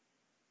us,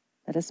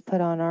 Let us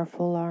put on our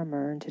full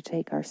armor and to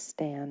take our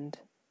stand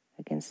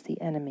against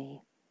the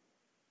enemy.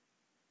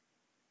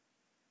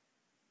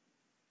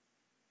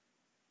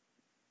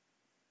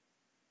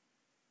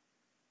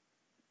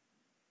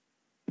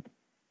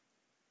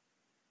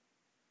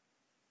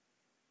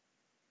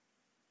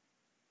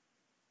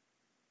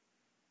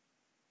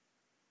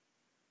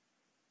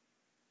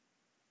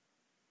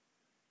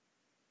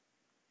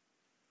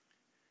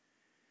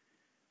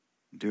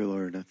 Dear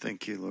Lord, I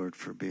thank you, Lord,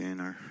 for being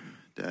our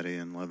daddy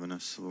and loving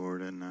us,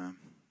 Lord. And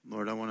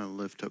Lord, I want to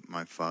lift up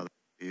my father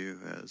to you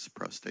as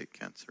prostate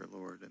cancer,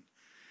 Lord. And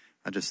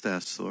I just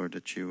ask, Lord,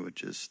 that you would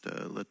just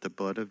let the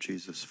blood of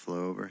Jesus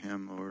flow over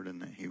him, Lord, and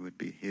that he would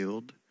be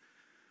healed.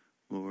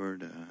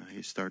 Lord,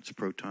 he starts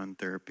proton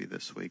therapy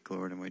this week,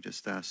 Lord, and we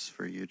just ask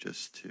for you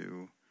just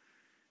to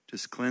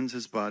cleanse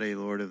his body,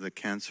 Lord, of the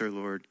cancer,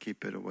 Lord.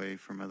 Keep it away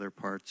from other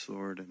parts,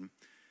 Lord.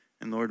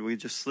 And Lord, we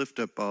just lift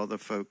up all the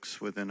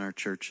folks within our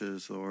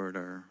churches, Lord,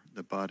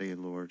 the body,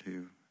 Lord,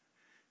 who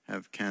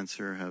have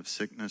cancer, have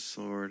sickness,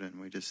 Lord.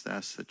 And we just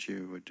ask that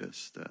you would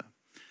just,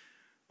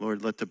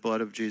 Lord, let the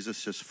blood of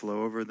Jesus just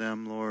flow over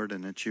them, Lord,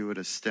 and that you would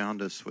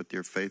astound us with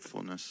your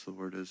faithfulness,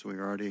 Lord, as we're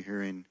already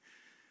hearing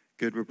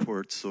good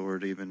reports,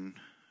 Lord, even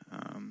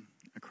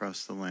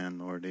across the land,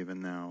 Lord,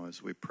 even now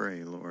as we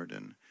pray, Lord.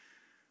 And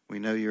we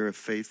know you're a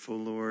faithful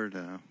Lord.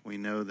 We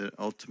know that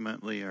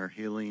ultimately our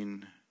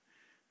healing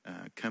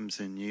comes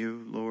in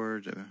you,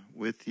 Lord,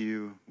 with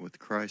you, with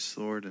Christ,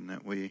 Lord, and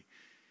that we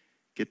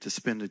get to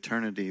spend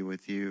eternity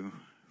with you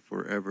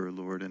forever,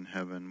 Lord, in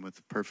heaven,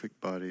 with perfect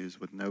bodies,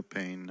 with no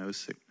pain, no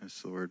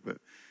sickness, Lord. But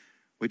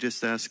we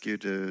just ask you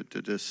to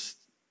just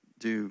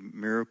do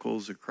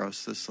miracles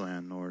across this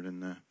land, Lord, in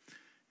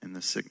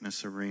the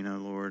sickness arena,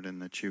 Lord,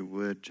 and that you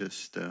would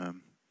just,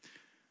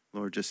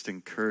 Lord, just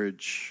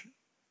encourage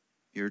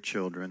your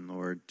children,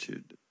 Lord,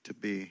 to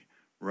be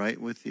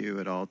right with you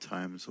at all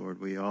times, Lord.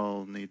 We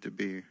all need to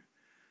be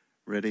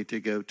ready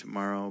to go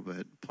tomorrow,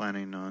 but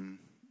planning on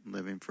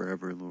living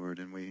forever, Lord.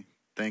 And we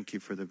thank you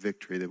for the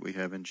victory that we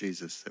have in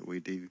Jesus, that we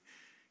do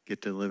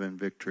get to live in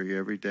victory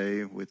every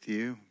day with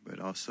you,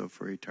 but also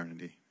for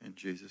eternity. In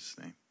Jesus'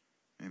 name,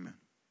 amen.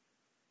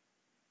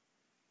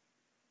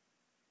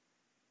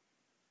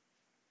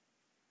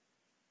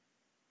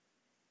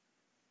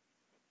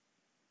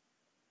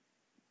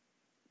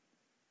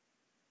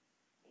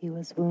 He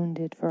was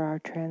wounded for our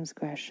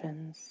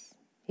transgressions.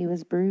 He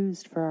was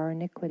bruised for our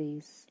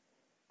iniquities.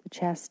 The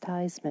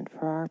chastisement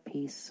for our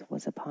peace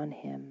was upon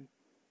him,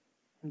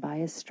 and by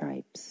his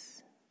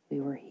stripes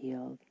we were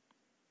healed.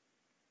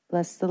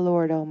 Bless the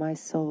Lord, O my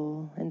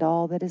soul, and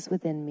all that is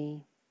within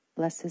me.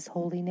 Bless his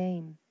holy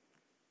name.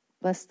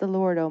 Bless the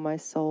Lord, O my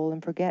soul,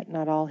 and forget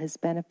not all his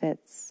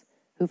benefits,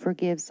 who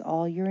forgives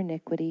all your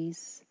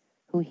iniquities,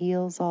 who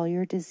heals all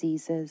your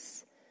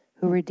diseases,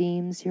 who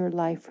redeems your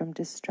life from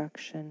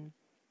destruction,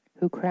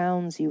 who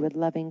crowns you with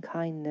loving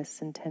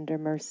kindness and tender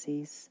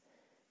mercies,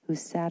 who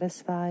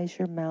satisfies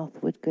your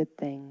mouth with good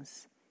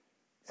things,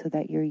 so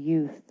that your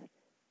youth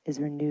is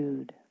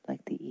renewed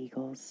like the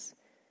eagles.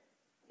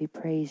 We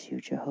praise you,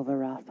 Jehovah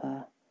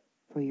Rapha,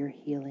 for your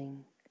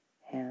healing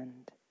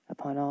hand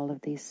upon all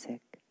of these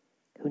sick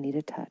who need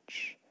a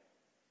touch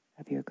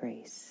of your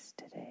grace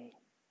today.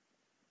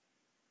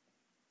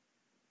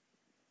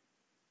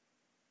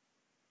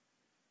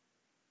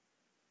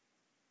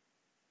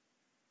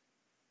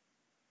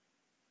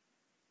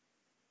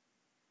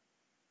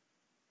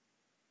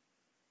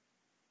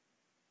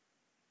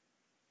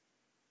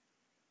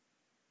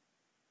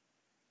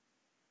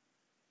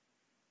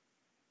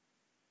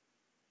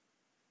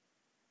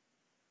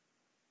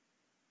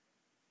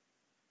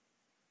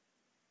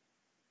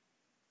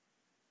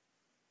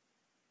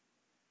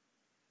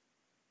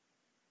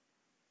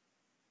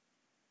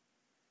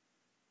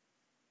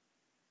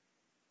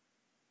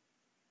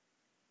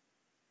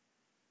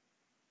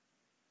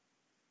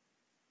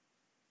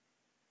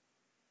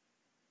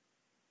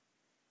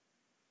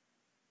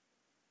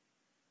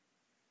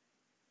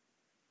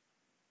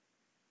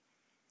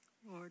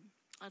 Lord,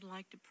 I'd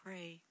like to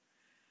pray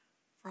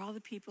for all the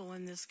people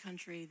in this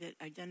country that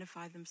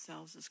identify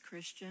themselves as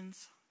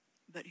Christians,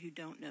 but who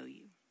don't know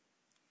you,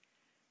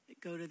 that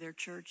go to their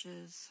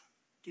churches,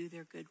 do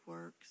their good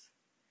works,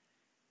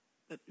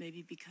 but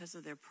maybe because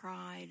of their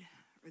pride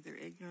or their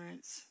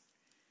ignorance,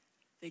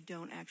 they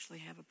don't actually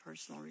have a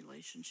personal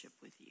relationship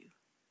with you.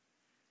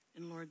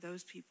 And Lord,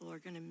 those people are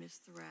going to miss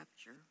the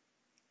rapture.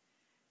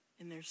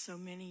 And there's so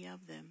many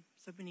of them,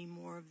 so many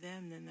more of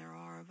them than there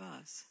are of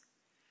us.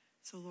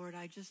 So Lord,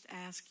 I just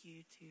ask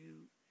you to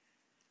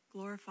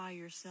glorify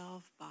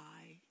yourself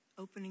by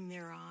opening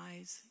their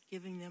eyes,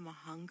 giving them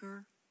a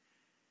hunger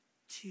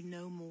to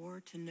know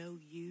more, to know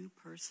you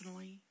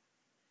personally.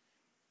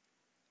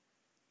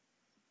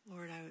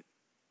 Lord,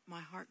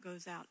 my heart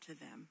goes out to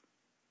them.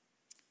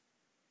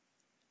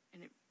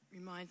 And it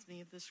reminds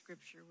me of the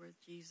scripture where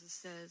Jesus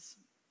says,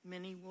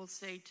 "Many will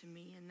say to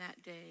me in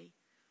that day,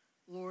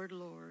 'Lord,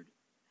 Lord,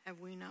 have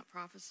we not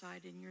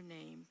prophesied in your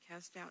name,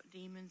 cast out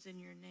demons in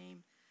your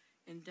name,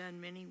 and done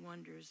many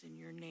wonders in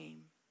your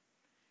name?'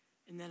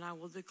 And then I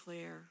will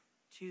declare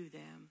to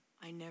them,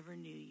 I never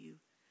knew you.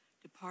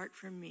 Depart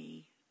from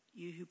me,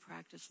 you who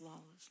practice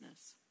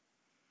lawlessness.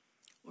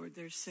 Lord,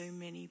 there's so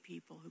many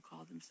people who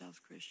call themselves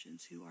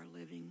Christians who are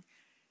living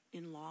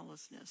in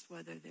lawlessness,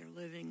 whether they're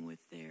living with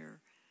their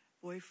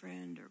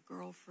boyfriend or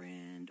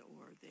girlfriend,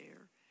 or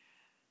they're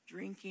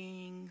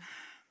drinking,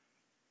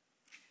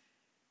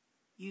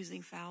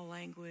 using foul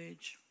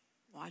language,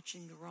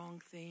 watching the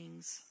wrong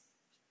things,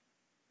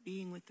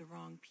 being with the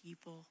wrong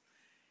people,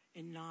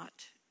 and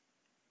not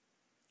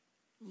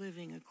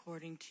living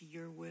according to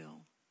your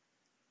will.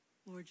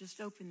 Lord, just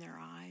open their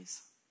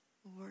eyes.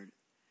 Lord,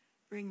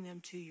 bring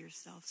them to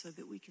yourself so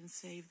that we can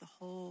save the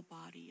whole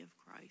body of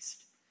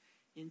Christ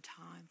in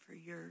time for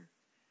your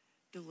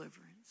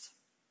deliverance.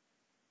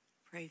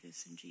 Pray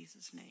this in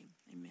Jesus' name.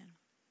 Amen.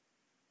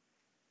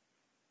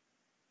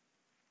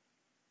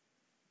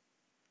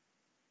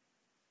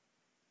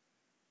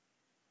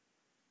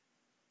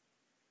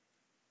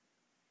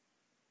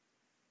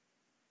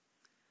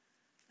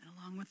 And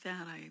along with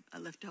that, I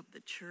lift up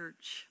the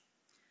church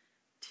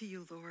to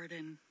you, Lord.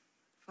 And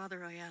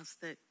Father, I ask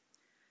that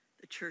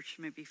the church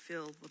may be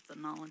filled with the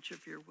knowledge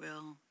of your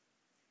will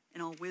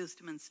and all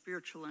wisdom and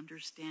spiritual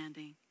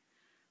understanding.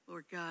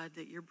 Lord God,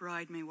 that your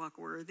bride may walk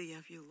worthy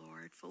of you,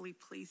 Lord, fully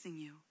pleasing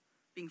you,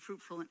 being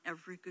fruitful in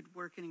every good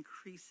work and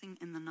increasing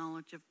in the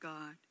knowledge of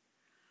God.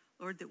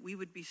 Lord, that we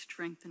would be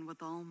strengthened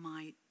with all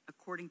might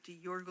according to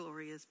your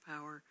glorious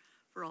power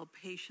for all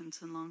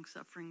patience and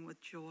long-suffering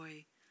with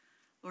joy.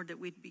 Lord, that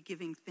we'd be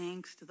giving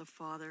thanks to the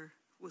Father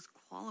who has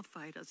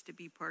qualified us to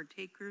be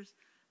partakers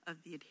of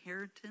the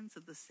inheritance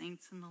of the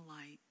saints in the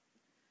light.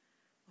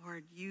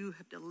 Lord, you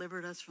have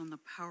delivered us from the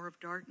power of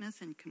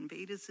darkness and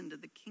conveyed us into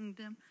the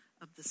kingdom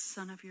of the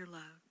Son of your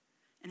love,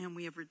 in whom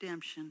we have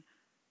redemption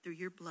through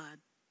your blood,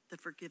 the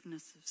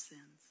forgiveness of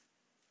sins.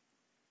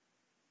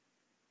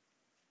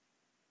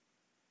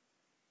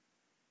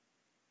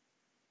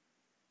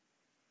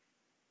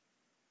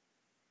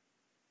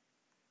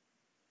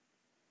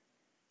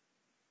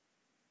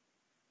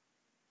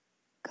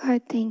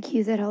 God, thank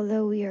you that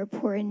although we are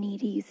poor and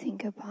needy, you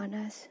think upon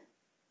us.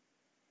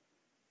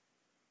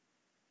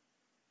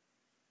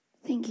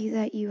 Thank you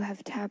that you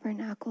have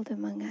tabernacled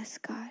among us,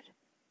 God.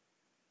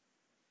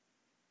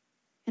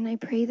 And I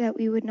pray that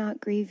we would not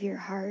grieve your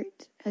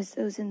heart as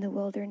those in the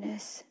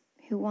wilderness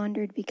who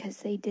wandered because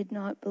they did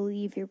not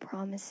believe your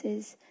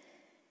promises.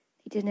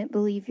 They didn't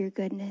believe your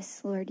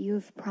goodness. Lord, you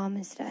have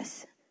promised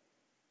us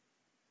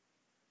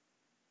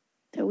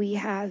that we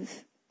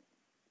have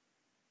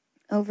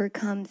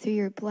overcome through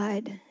your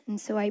blood. And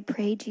so I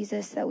pray,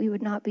 Jesus, that we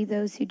would not be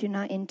those who do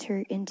not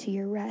enter into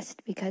your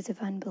rest because of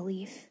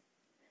unbelief.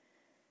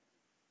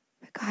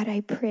 But God,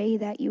 I pray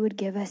that you would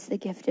give us the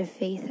gift of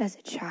faith as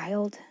a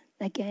child.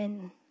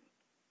 Again,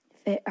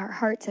 if our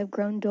hearts have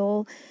grown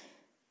dull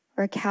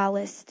or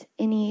calloused,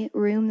 any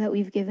room that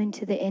we've given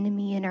to the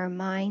enemy in our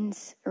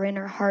minds or in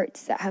our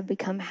hearts that have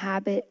become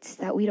habits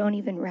that we don't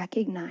even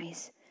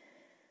recognize.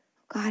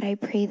 God, I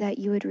pray that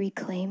you would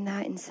reclaim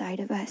that inside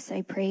of us.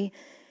 I pray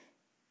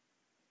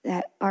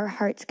that our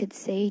hearts could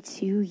say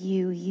to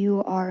you,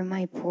 you are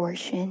my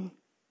portion.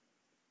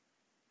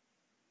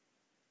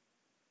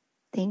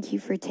 Thank you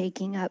for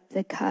taking up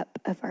the cup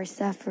of our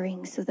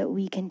suffering so that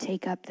we can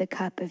take up the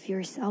cup of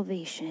your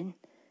salvation.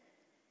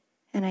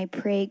 And I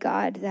pray,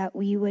 God, that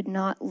we would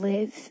not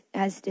live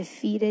as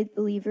defeated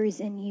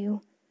believers in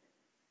you,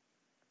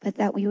 but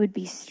that we would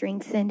be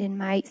strengthened in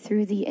might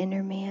through the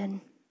inner man.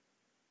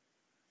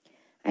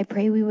 I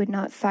pray we would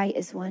not fight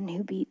as one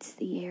who beats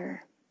the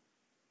air,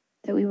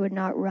 that we would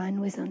not run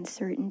with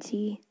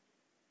uncertainty.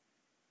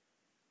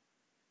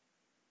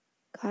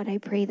 God, I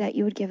pray that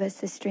you would give us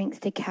the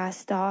strength to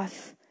cast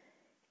off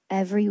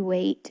every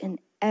weight and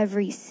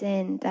every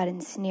sin that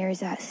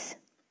ensnares us.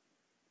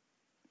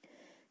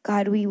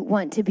 God, we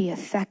want to be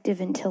effective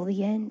until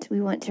the end.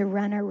 We want to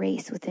run our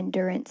race with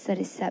endurance that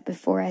is set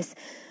before us,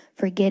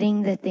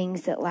 forgetting the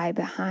things that lie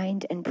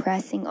behind and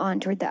pressing on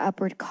toward the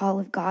upward call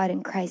of God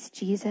in Christ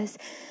Jesus,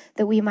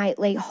 that we might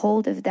lay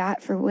hold of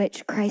that for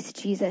which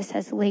Christ Jesus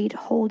has laid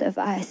hold of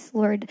us.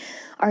 Lord,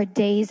 our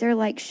days are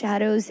like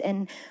shadows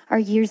and our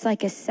years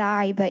like a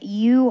sigh, but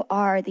you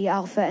are the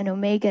Alpha and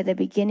Omega, the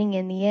beginning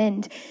and the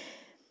end.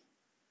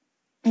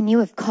 And you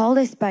have called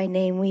us by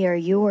name. We are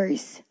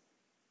yours.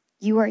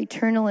 You are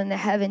eternal in the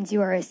heavens.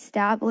 You are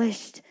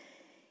established.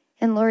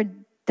 And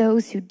Lord,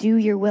 those who do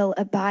your will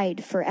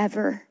abide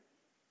forever.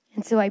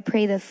 And so I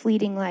pray the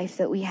fleeting life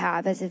that we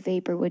have as a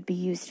vapor would be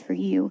used for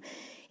you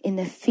in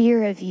the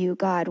fear of you,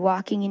 God,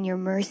 walking in your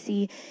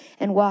mercy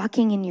and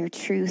walking in your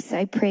truth.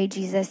 I pray,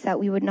 Jesus, that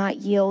we would not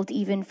yield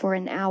even for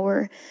an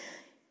hour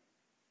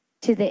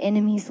to the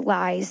enemy's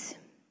lies,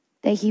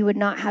 that he would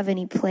not have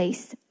any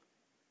place,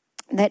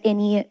 that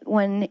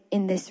anyone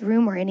in this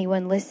room or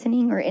anyone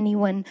listening or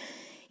anyone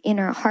in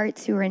our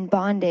hearts who are in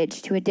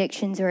bondage to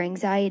addictions or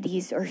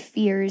anxieties or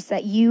fears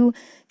that you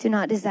do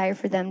not desire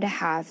for them to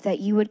have, that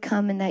you would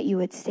come and that you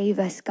would save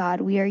us,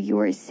 God. We are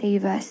yours.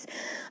 Save us.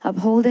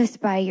 Uphold us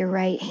by your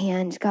right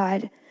hand,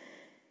 God.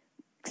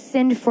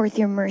 Send forth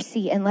your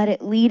mercy and let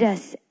it lead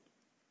us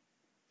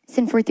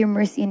Send forth your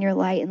mercy and your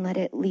light and let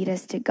it lead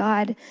us to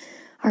God,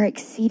 our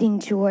exceeding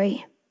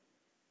joy.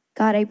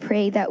 God, I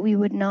pray that we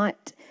would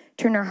not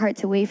turn our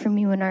hearts away from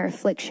you in our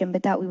affliction,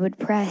 but that we would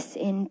press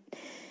in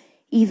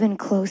even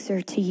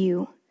closer to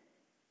you,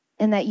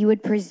 and that you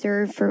would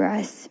preserve for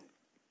us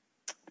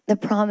the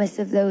promise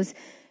of those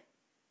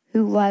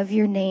who love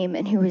your name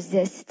and who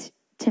resist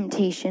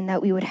temptation,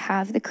 that we would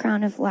have the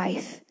crown of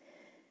life.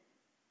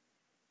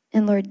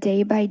 And Lord,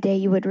 day by day,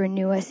 you would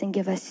renew us and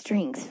give us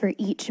strength for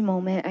each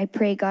moment. I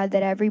pray, God,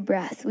 that every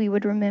breath we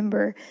would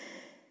remember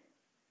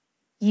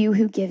you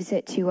who gives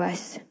it to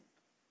us,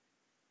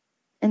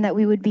 and that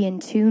we would be in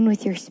tune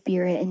with your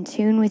spirit, in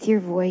tune with your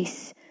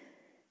voice,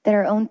 that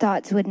our own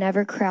thoughts would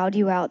never crowd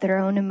you out, that our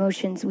own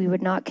emotions we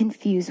would not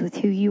confuse with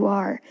who you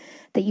are,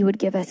 that you would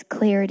give us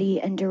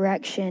clarity and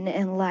direction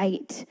and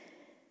light,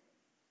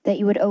 that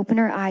you would open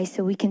our eyes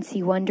so we can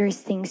see wondrous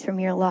things from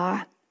your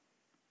law,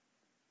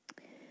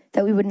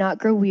 that we would not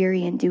grow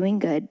weary in doing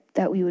good,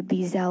 that we would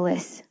be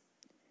zealous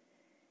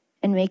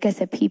and make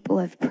us a people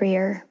of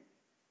prayer.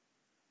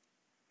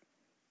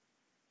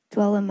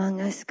 Dwell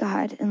among us,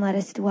 God, and let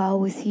us dwell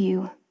with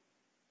you.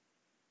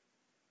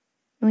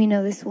 We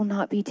know this will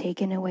not be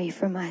taken away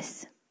from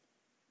us.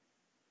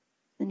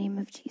 In the name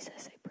of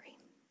Jesus, I pray.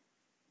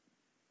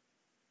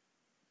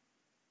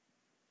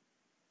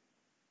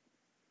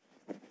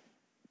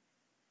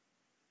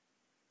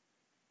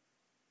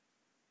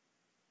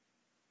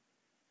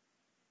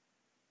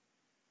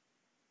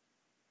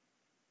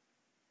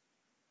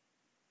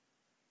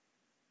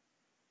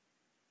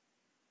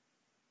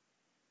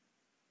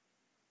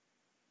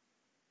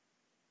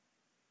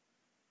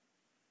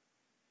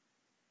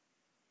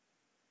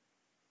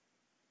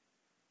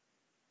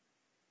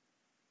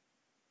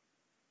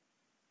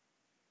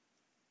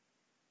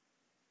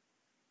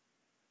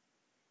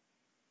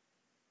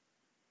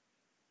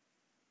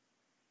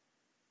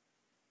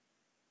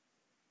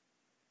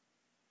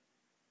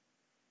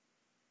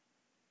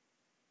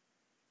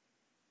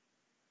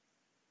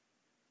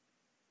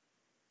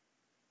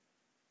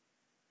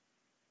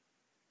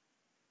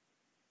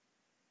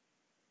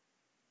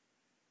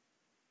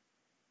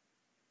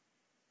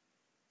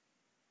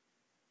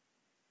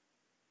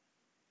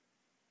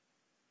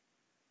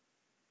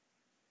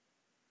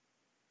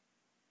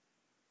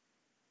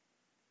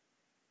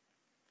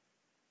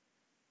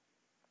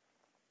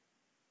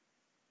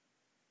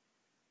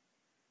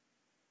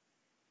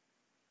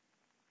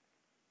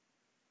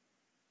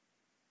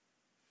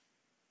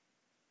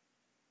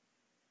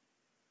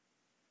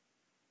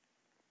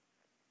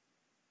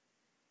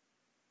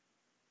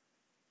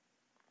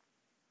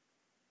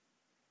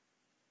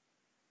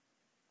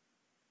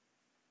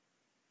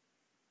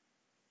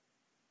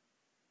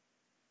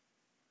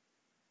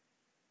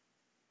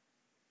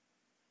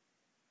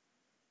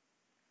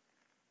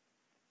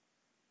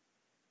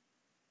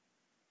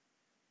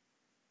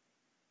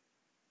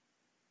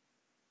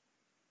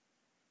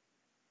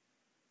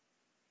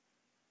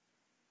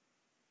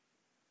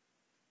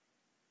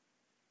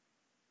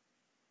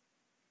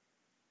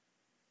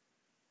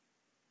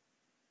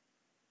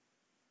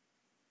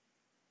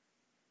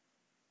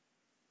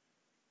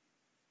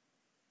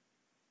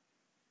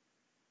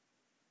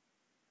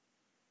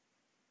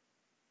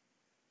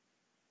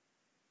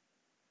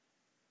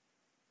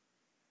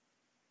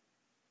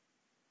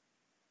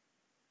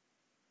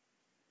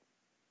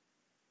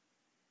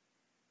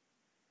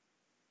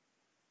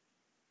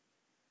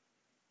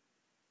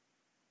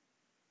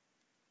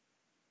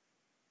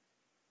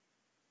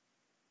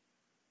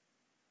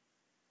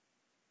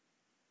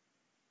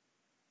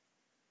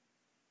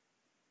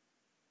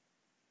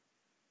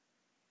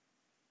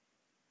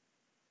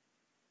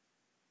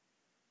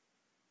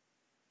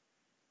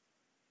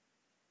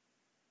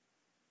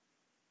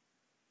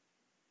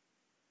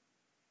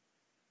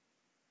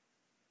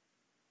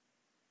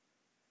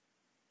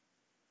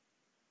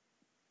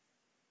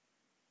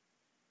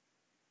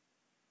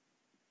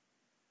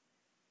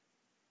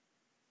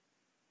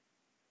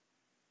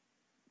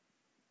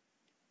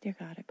 Dear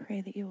God, I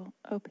pray that you will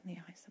open the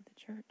eyes of the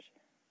church.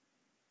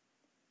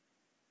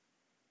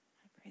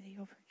 I pray that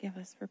you'll forgive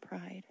us for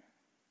pride.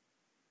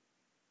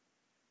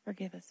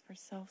 Forgive us for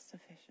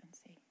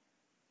self-sufficiency.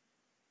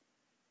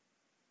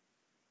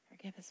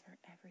 Forgive us for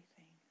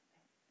everything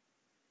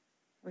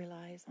that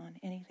relies on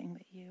anything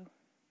but you.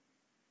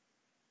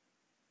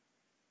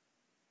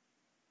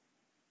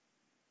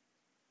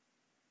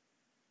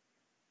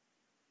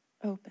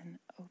 Open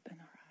our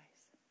eyes.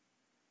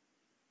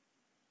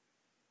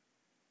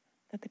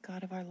 That the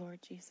God of our Lord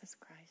Jesus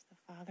Christ,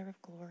 the Father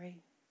of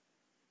glory,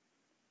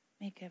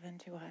 may give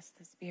unto us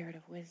the spirit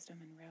of wisdom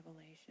and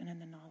revelation and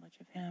the knowledge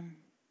of him,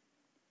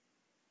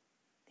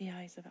 the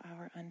eyes of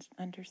our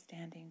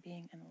understanding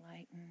being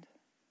enlightened,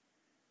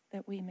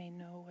 that we may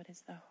know what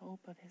is the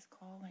hope of his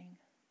calling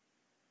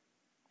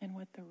and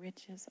what the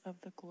riches of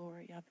the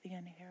glory of the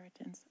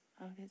inheritance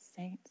of his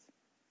saints,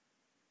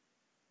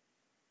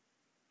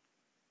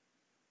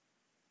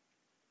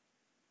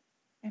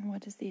 and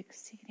what is the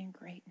exceeding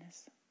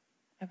greatness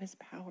of his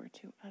power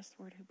to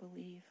usward who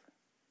believe,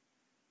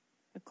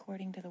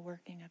 according to the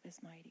working of his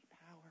mighty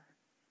power,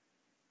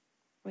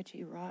 which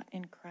he wrought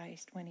in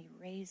Christ when he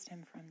raised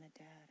him from the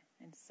dead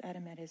and set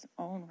him at his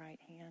own right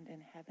hand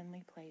in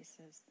heavenly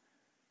places,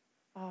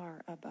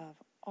 far above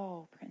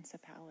all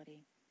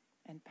principality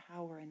and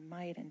power and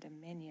might and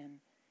dominion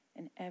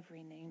and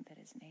every name that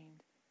is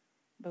named,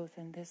 both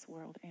in this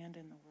world and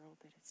in the world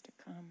that is to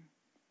come,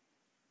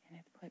 and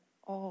hath put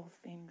all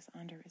things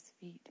under his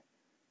feet,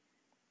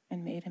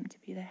 and made him to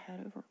be the head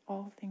over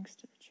all things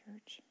to the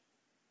church,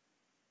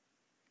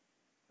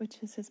 which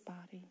is his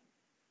body,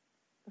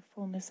 the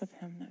fullness of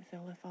him that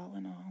filleth all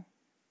in all.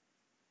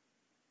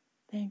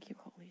 Thank you,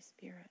 Holy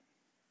Spirit.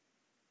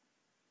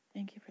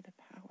 Thank you for the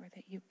power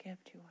that you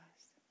give to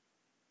us.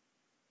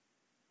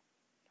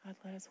 God,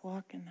 let us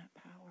walk in that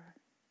power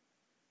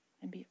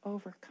and be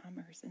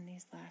overcomers in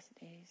these last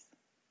days.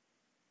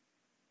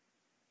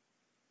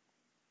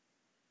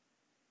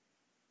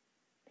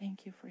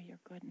 Thank you for your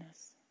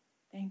goodness.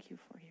 Thank you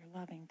for your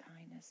loving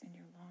kindness and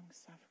your long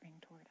suffering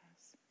toward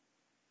us.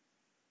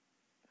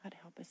 God,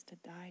 help us to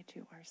die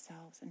to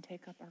ourselves and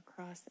take up our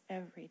cross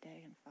every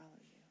day and follow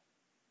you.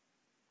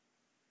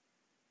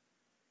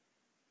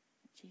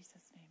 In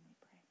Jesus' name we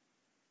pray.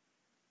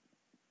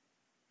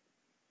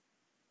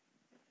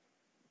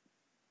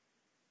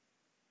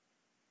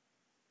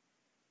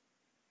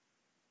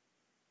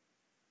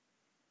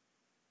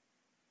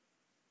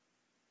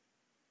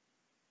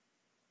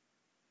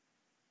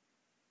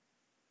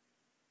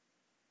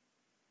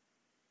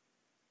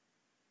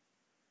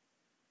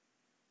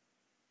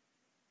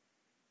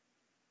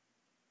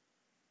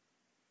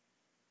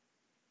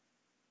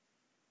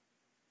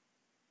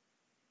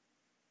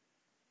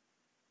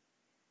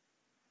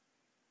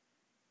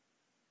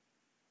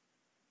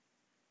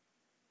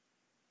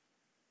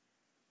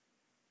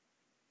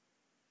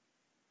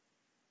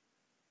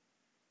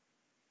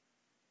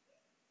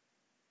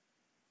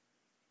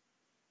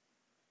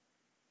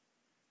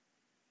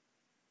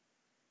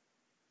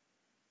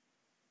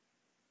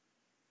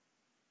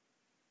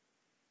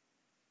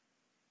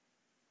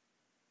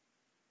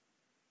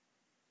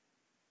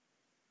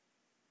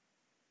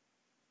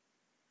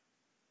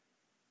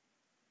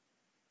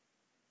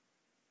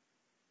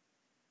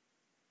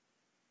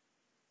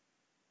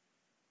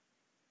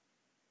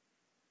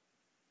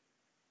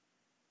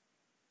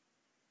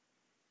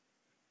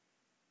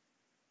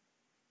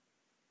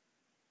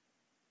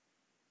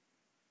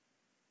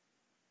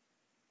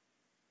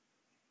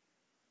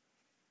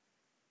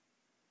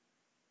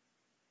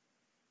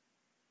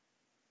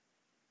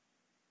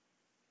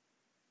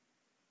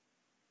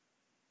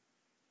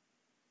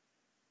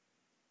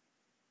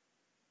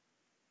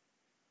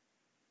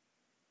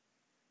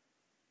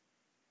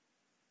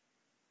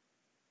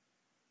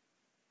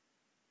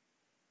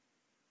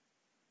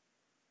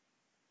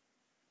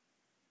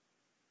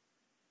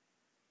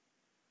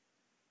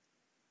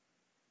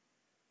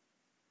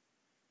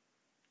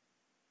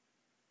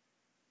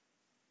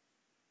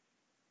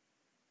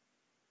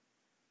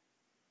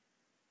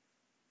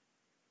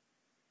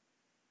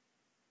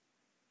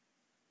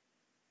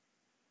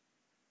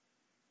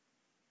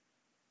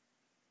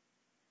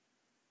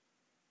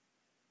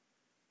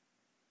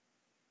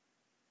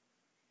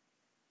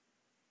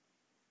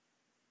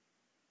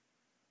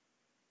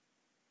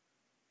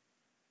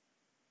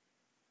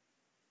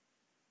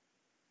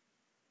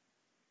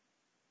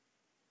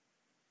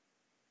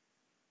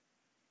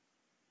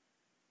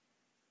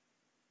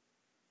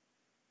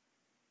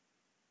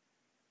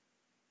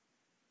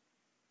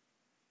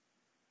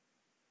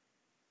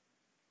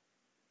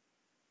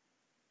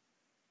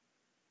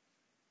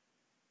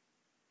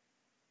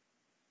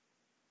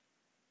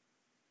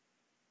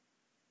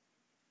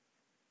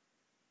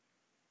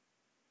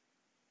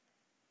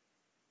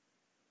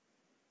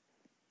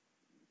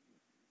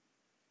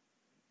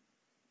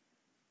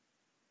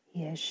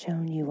 He has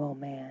shown you, O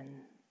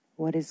man,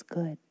 what is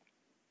good,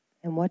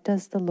 and what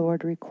does the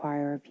Lord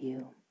require of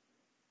you,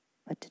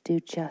 but to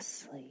do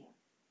justly,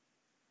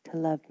 to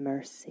love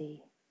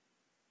mercy,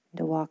 and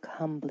to walk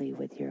humbly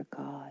with your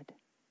God.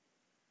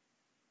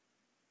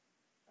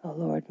 O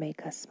Lord,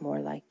 make us more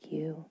like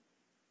you.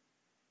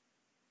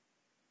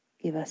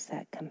 Give us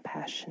that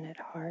compassionate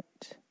heart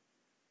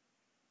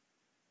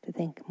to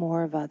think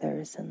more of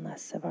others and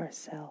less of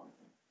ourselves,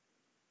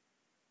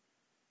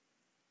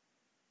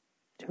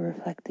 to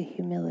reflect the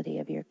humility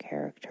of your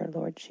character,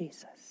 Lord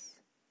Jesus,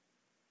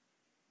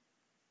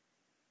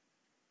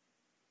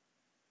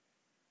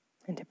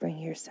 and to bring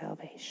your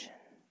salvation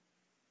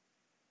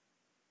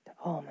to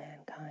all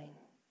mankind.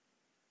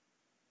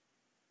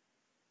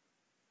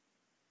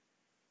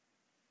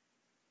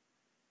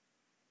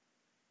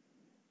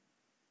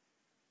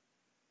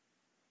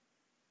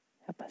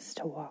 Help us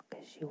to walk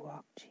as you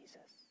walk, Jesus.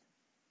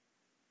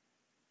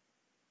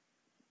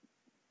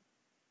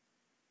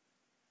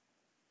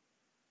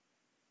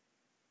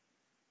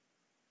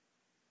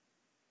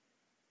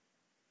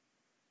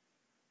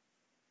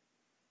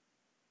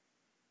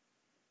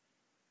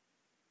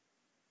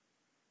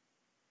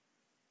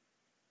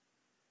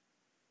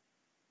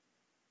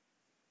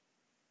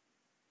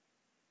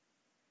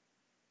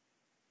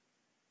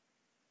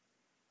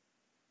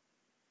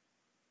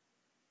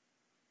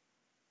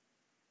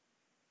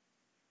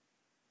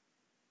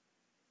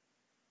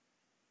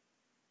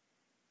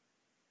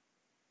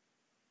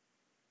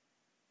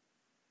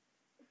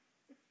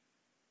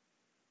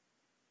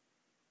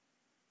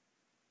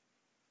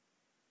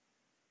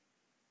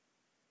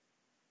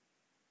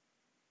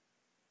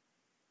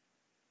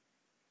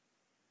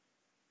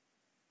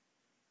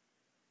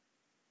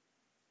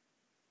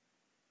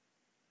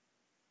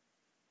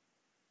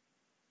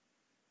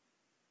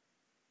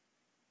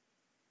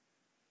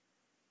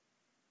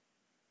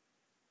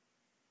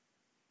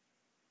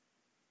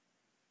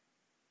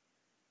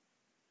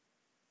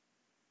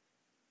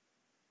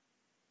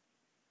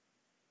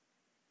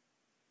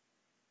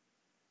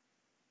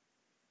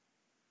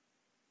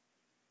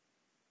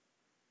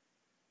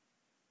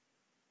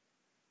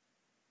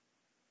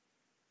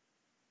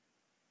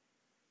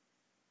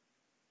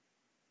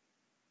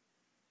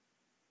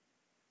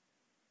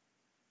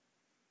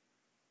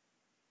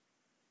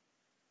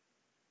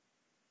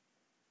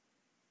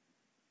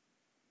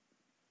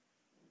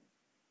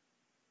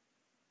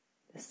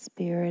 The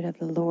Spirit of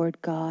the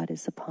Lord God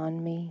is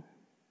upon me,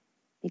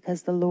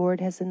 because the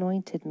Lord has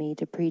anointed me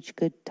to preach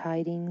good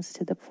tidings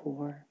to the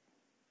poor.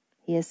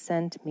 He has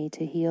sent me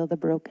to heal the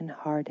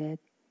brokenhearted,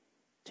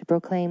 to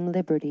proclaim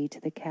liberty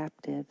to the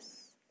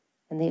captives,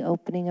 and the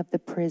opening of the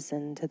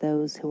prison to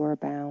those who are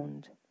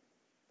bound,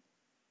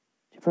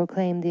 to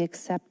proclaim the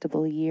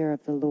acceptable year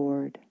of the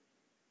Lord,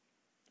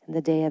 and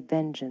the day of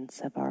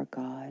vengeance of our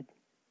God,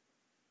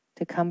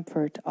 to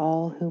comfort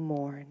all who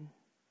mourn,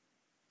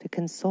 to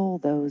console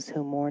those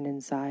who mourn in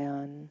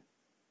Zion,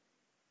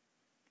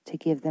 to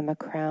give them a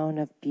crown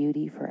of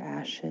beauty for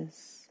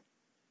ashes,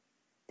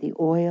 the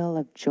oil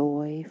of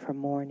joy for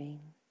mourning,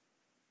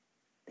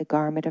 the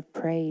garment of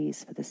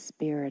praise for the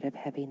spirit of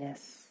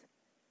heaviness,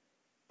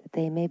 that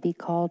they may be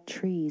called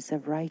trees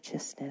of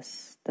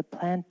righteousness, the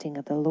planting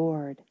of the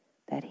Lord,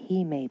 that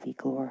he may be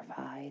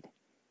glorified.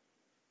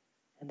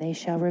 And they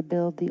shall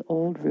rebuild the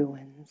old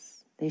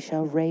ruins, they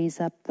shall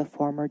raise up the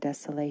former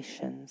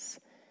desolations,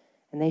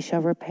 and they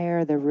shall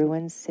repair the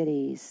ruined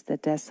cities, the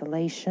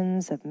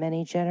desolations of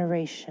many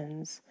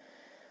generations.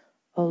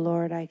 O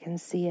Lord, I can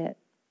see it.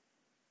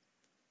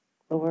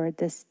 Lord,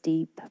 this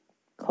deep,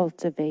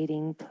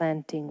 cultivating,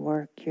 planting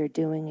work you're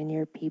doing in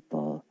your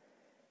people,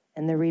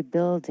 and the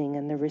rebuilding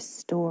and the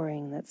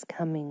restoring that's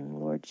coming,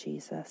 Lord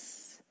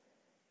Jesus.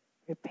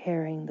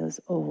 Repairing those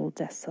old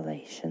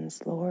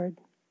desolations, Lord.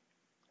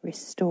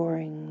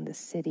 Restoring the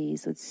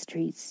cities with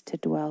streets to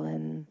dwell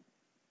in.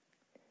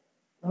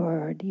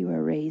 Lord, you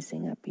are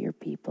raising up your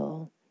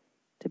people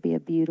to be a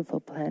beautiful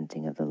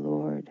planting of the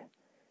Lord,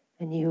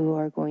 and you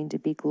are going to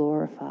be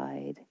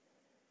glorified.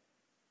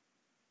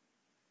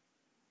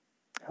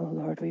 Oh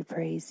Lord, we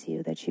praise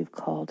you that you've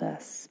called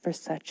us for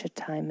such a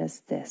time as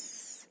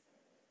this.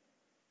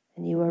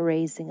 And you are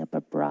raising up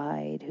a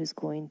bride who's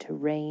going to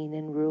reign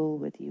and rule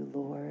with you,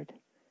 Lord,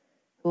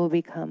 who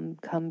will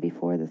come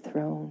before the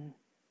throne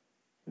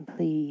and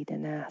plead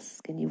and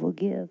ask, and you will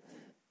give,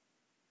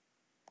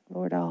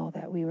 Lord, all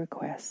that we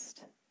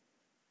request.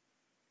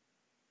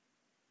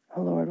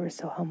 Oh Lord, we're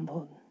so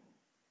humbled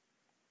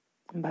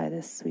by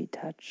this sweet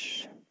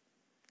touch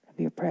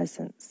of your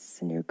presence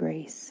and your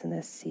grace in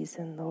this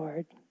season,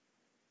 Lord.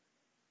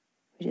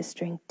 We just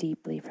drink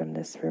deeply from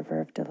this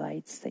river of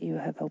delights that you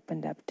have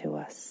opened up to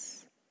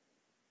us.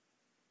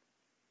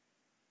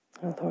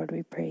 Oh Lord,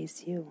 we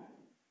praise you,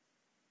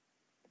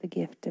 the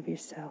gift of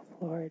yourself,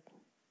 Lord.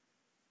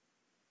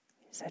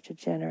 You're such a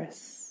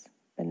generous,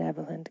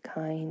 benevolent,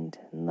 kind,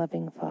 and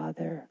loving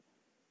Father,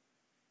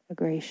 a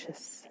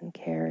gracious and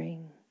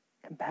caring,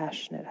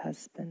 compassionate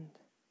husband.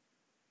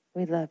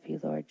 We love you,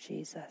 Lord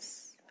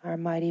Jesus, our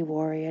mighty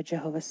warrior,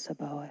 Jehovah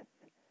SABAOTH.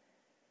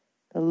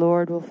 The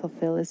Lord will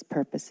fulfill his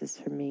purposes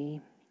for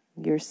me.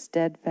 Your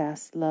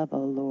steadfast love, O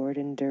Lord,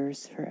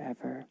 endures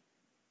forever.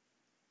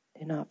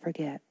 Do not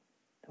forget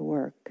the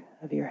work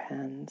of your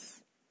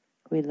hands.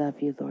 We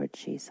love you, Lord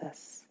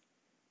Jesus.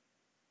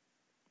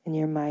 In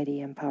your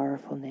mighty and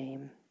powerful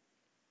name,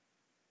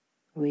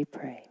 we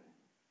pray.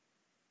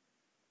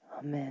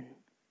 Amen.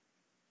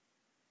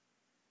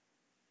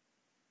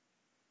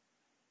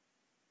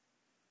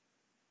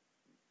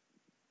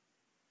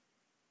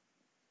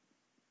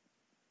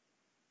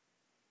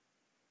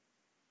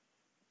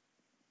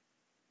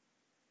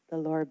 The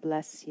Lord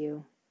bless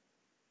you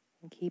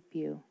and keep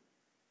you.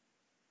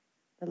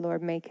 The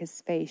Lord make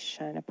his face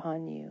shine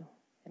upon you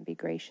and be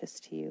gracious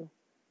to you.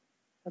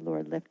 The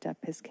Lord lift up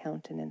his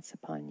countenance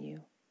upon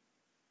you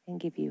and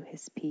give you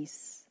his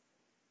peace.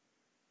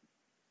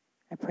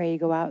 I pray you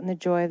go out in the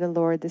joy of the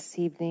Lord this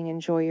evening.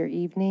 Enjoy your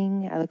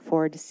evening. I look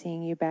forward to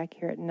seeing you back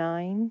here at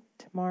 9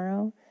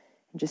 tomorrow.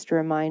 And just a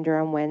reminder,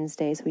 on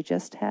Wednesdays, we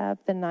just have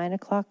the 9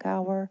 o'clock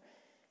hour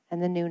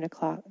and the noon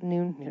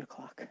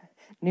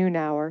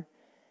hour.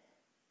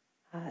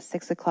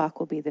 6 o'clock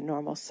will be the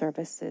normal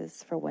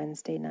services for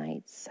Wednesday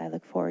nights. I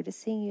look forward to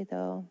seeing you,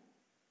 though.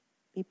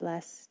 Be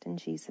blessed in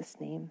Jesus'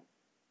 name.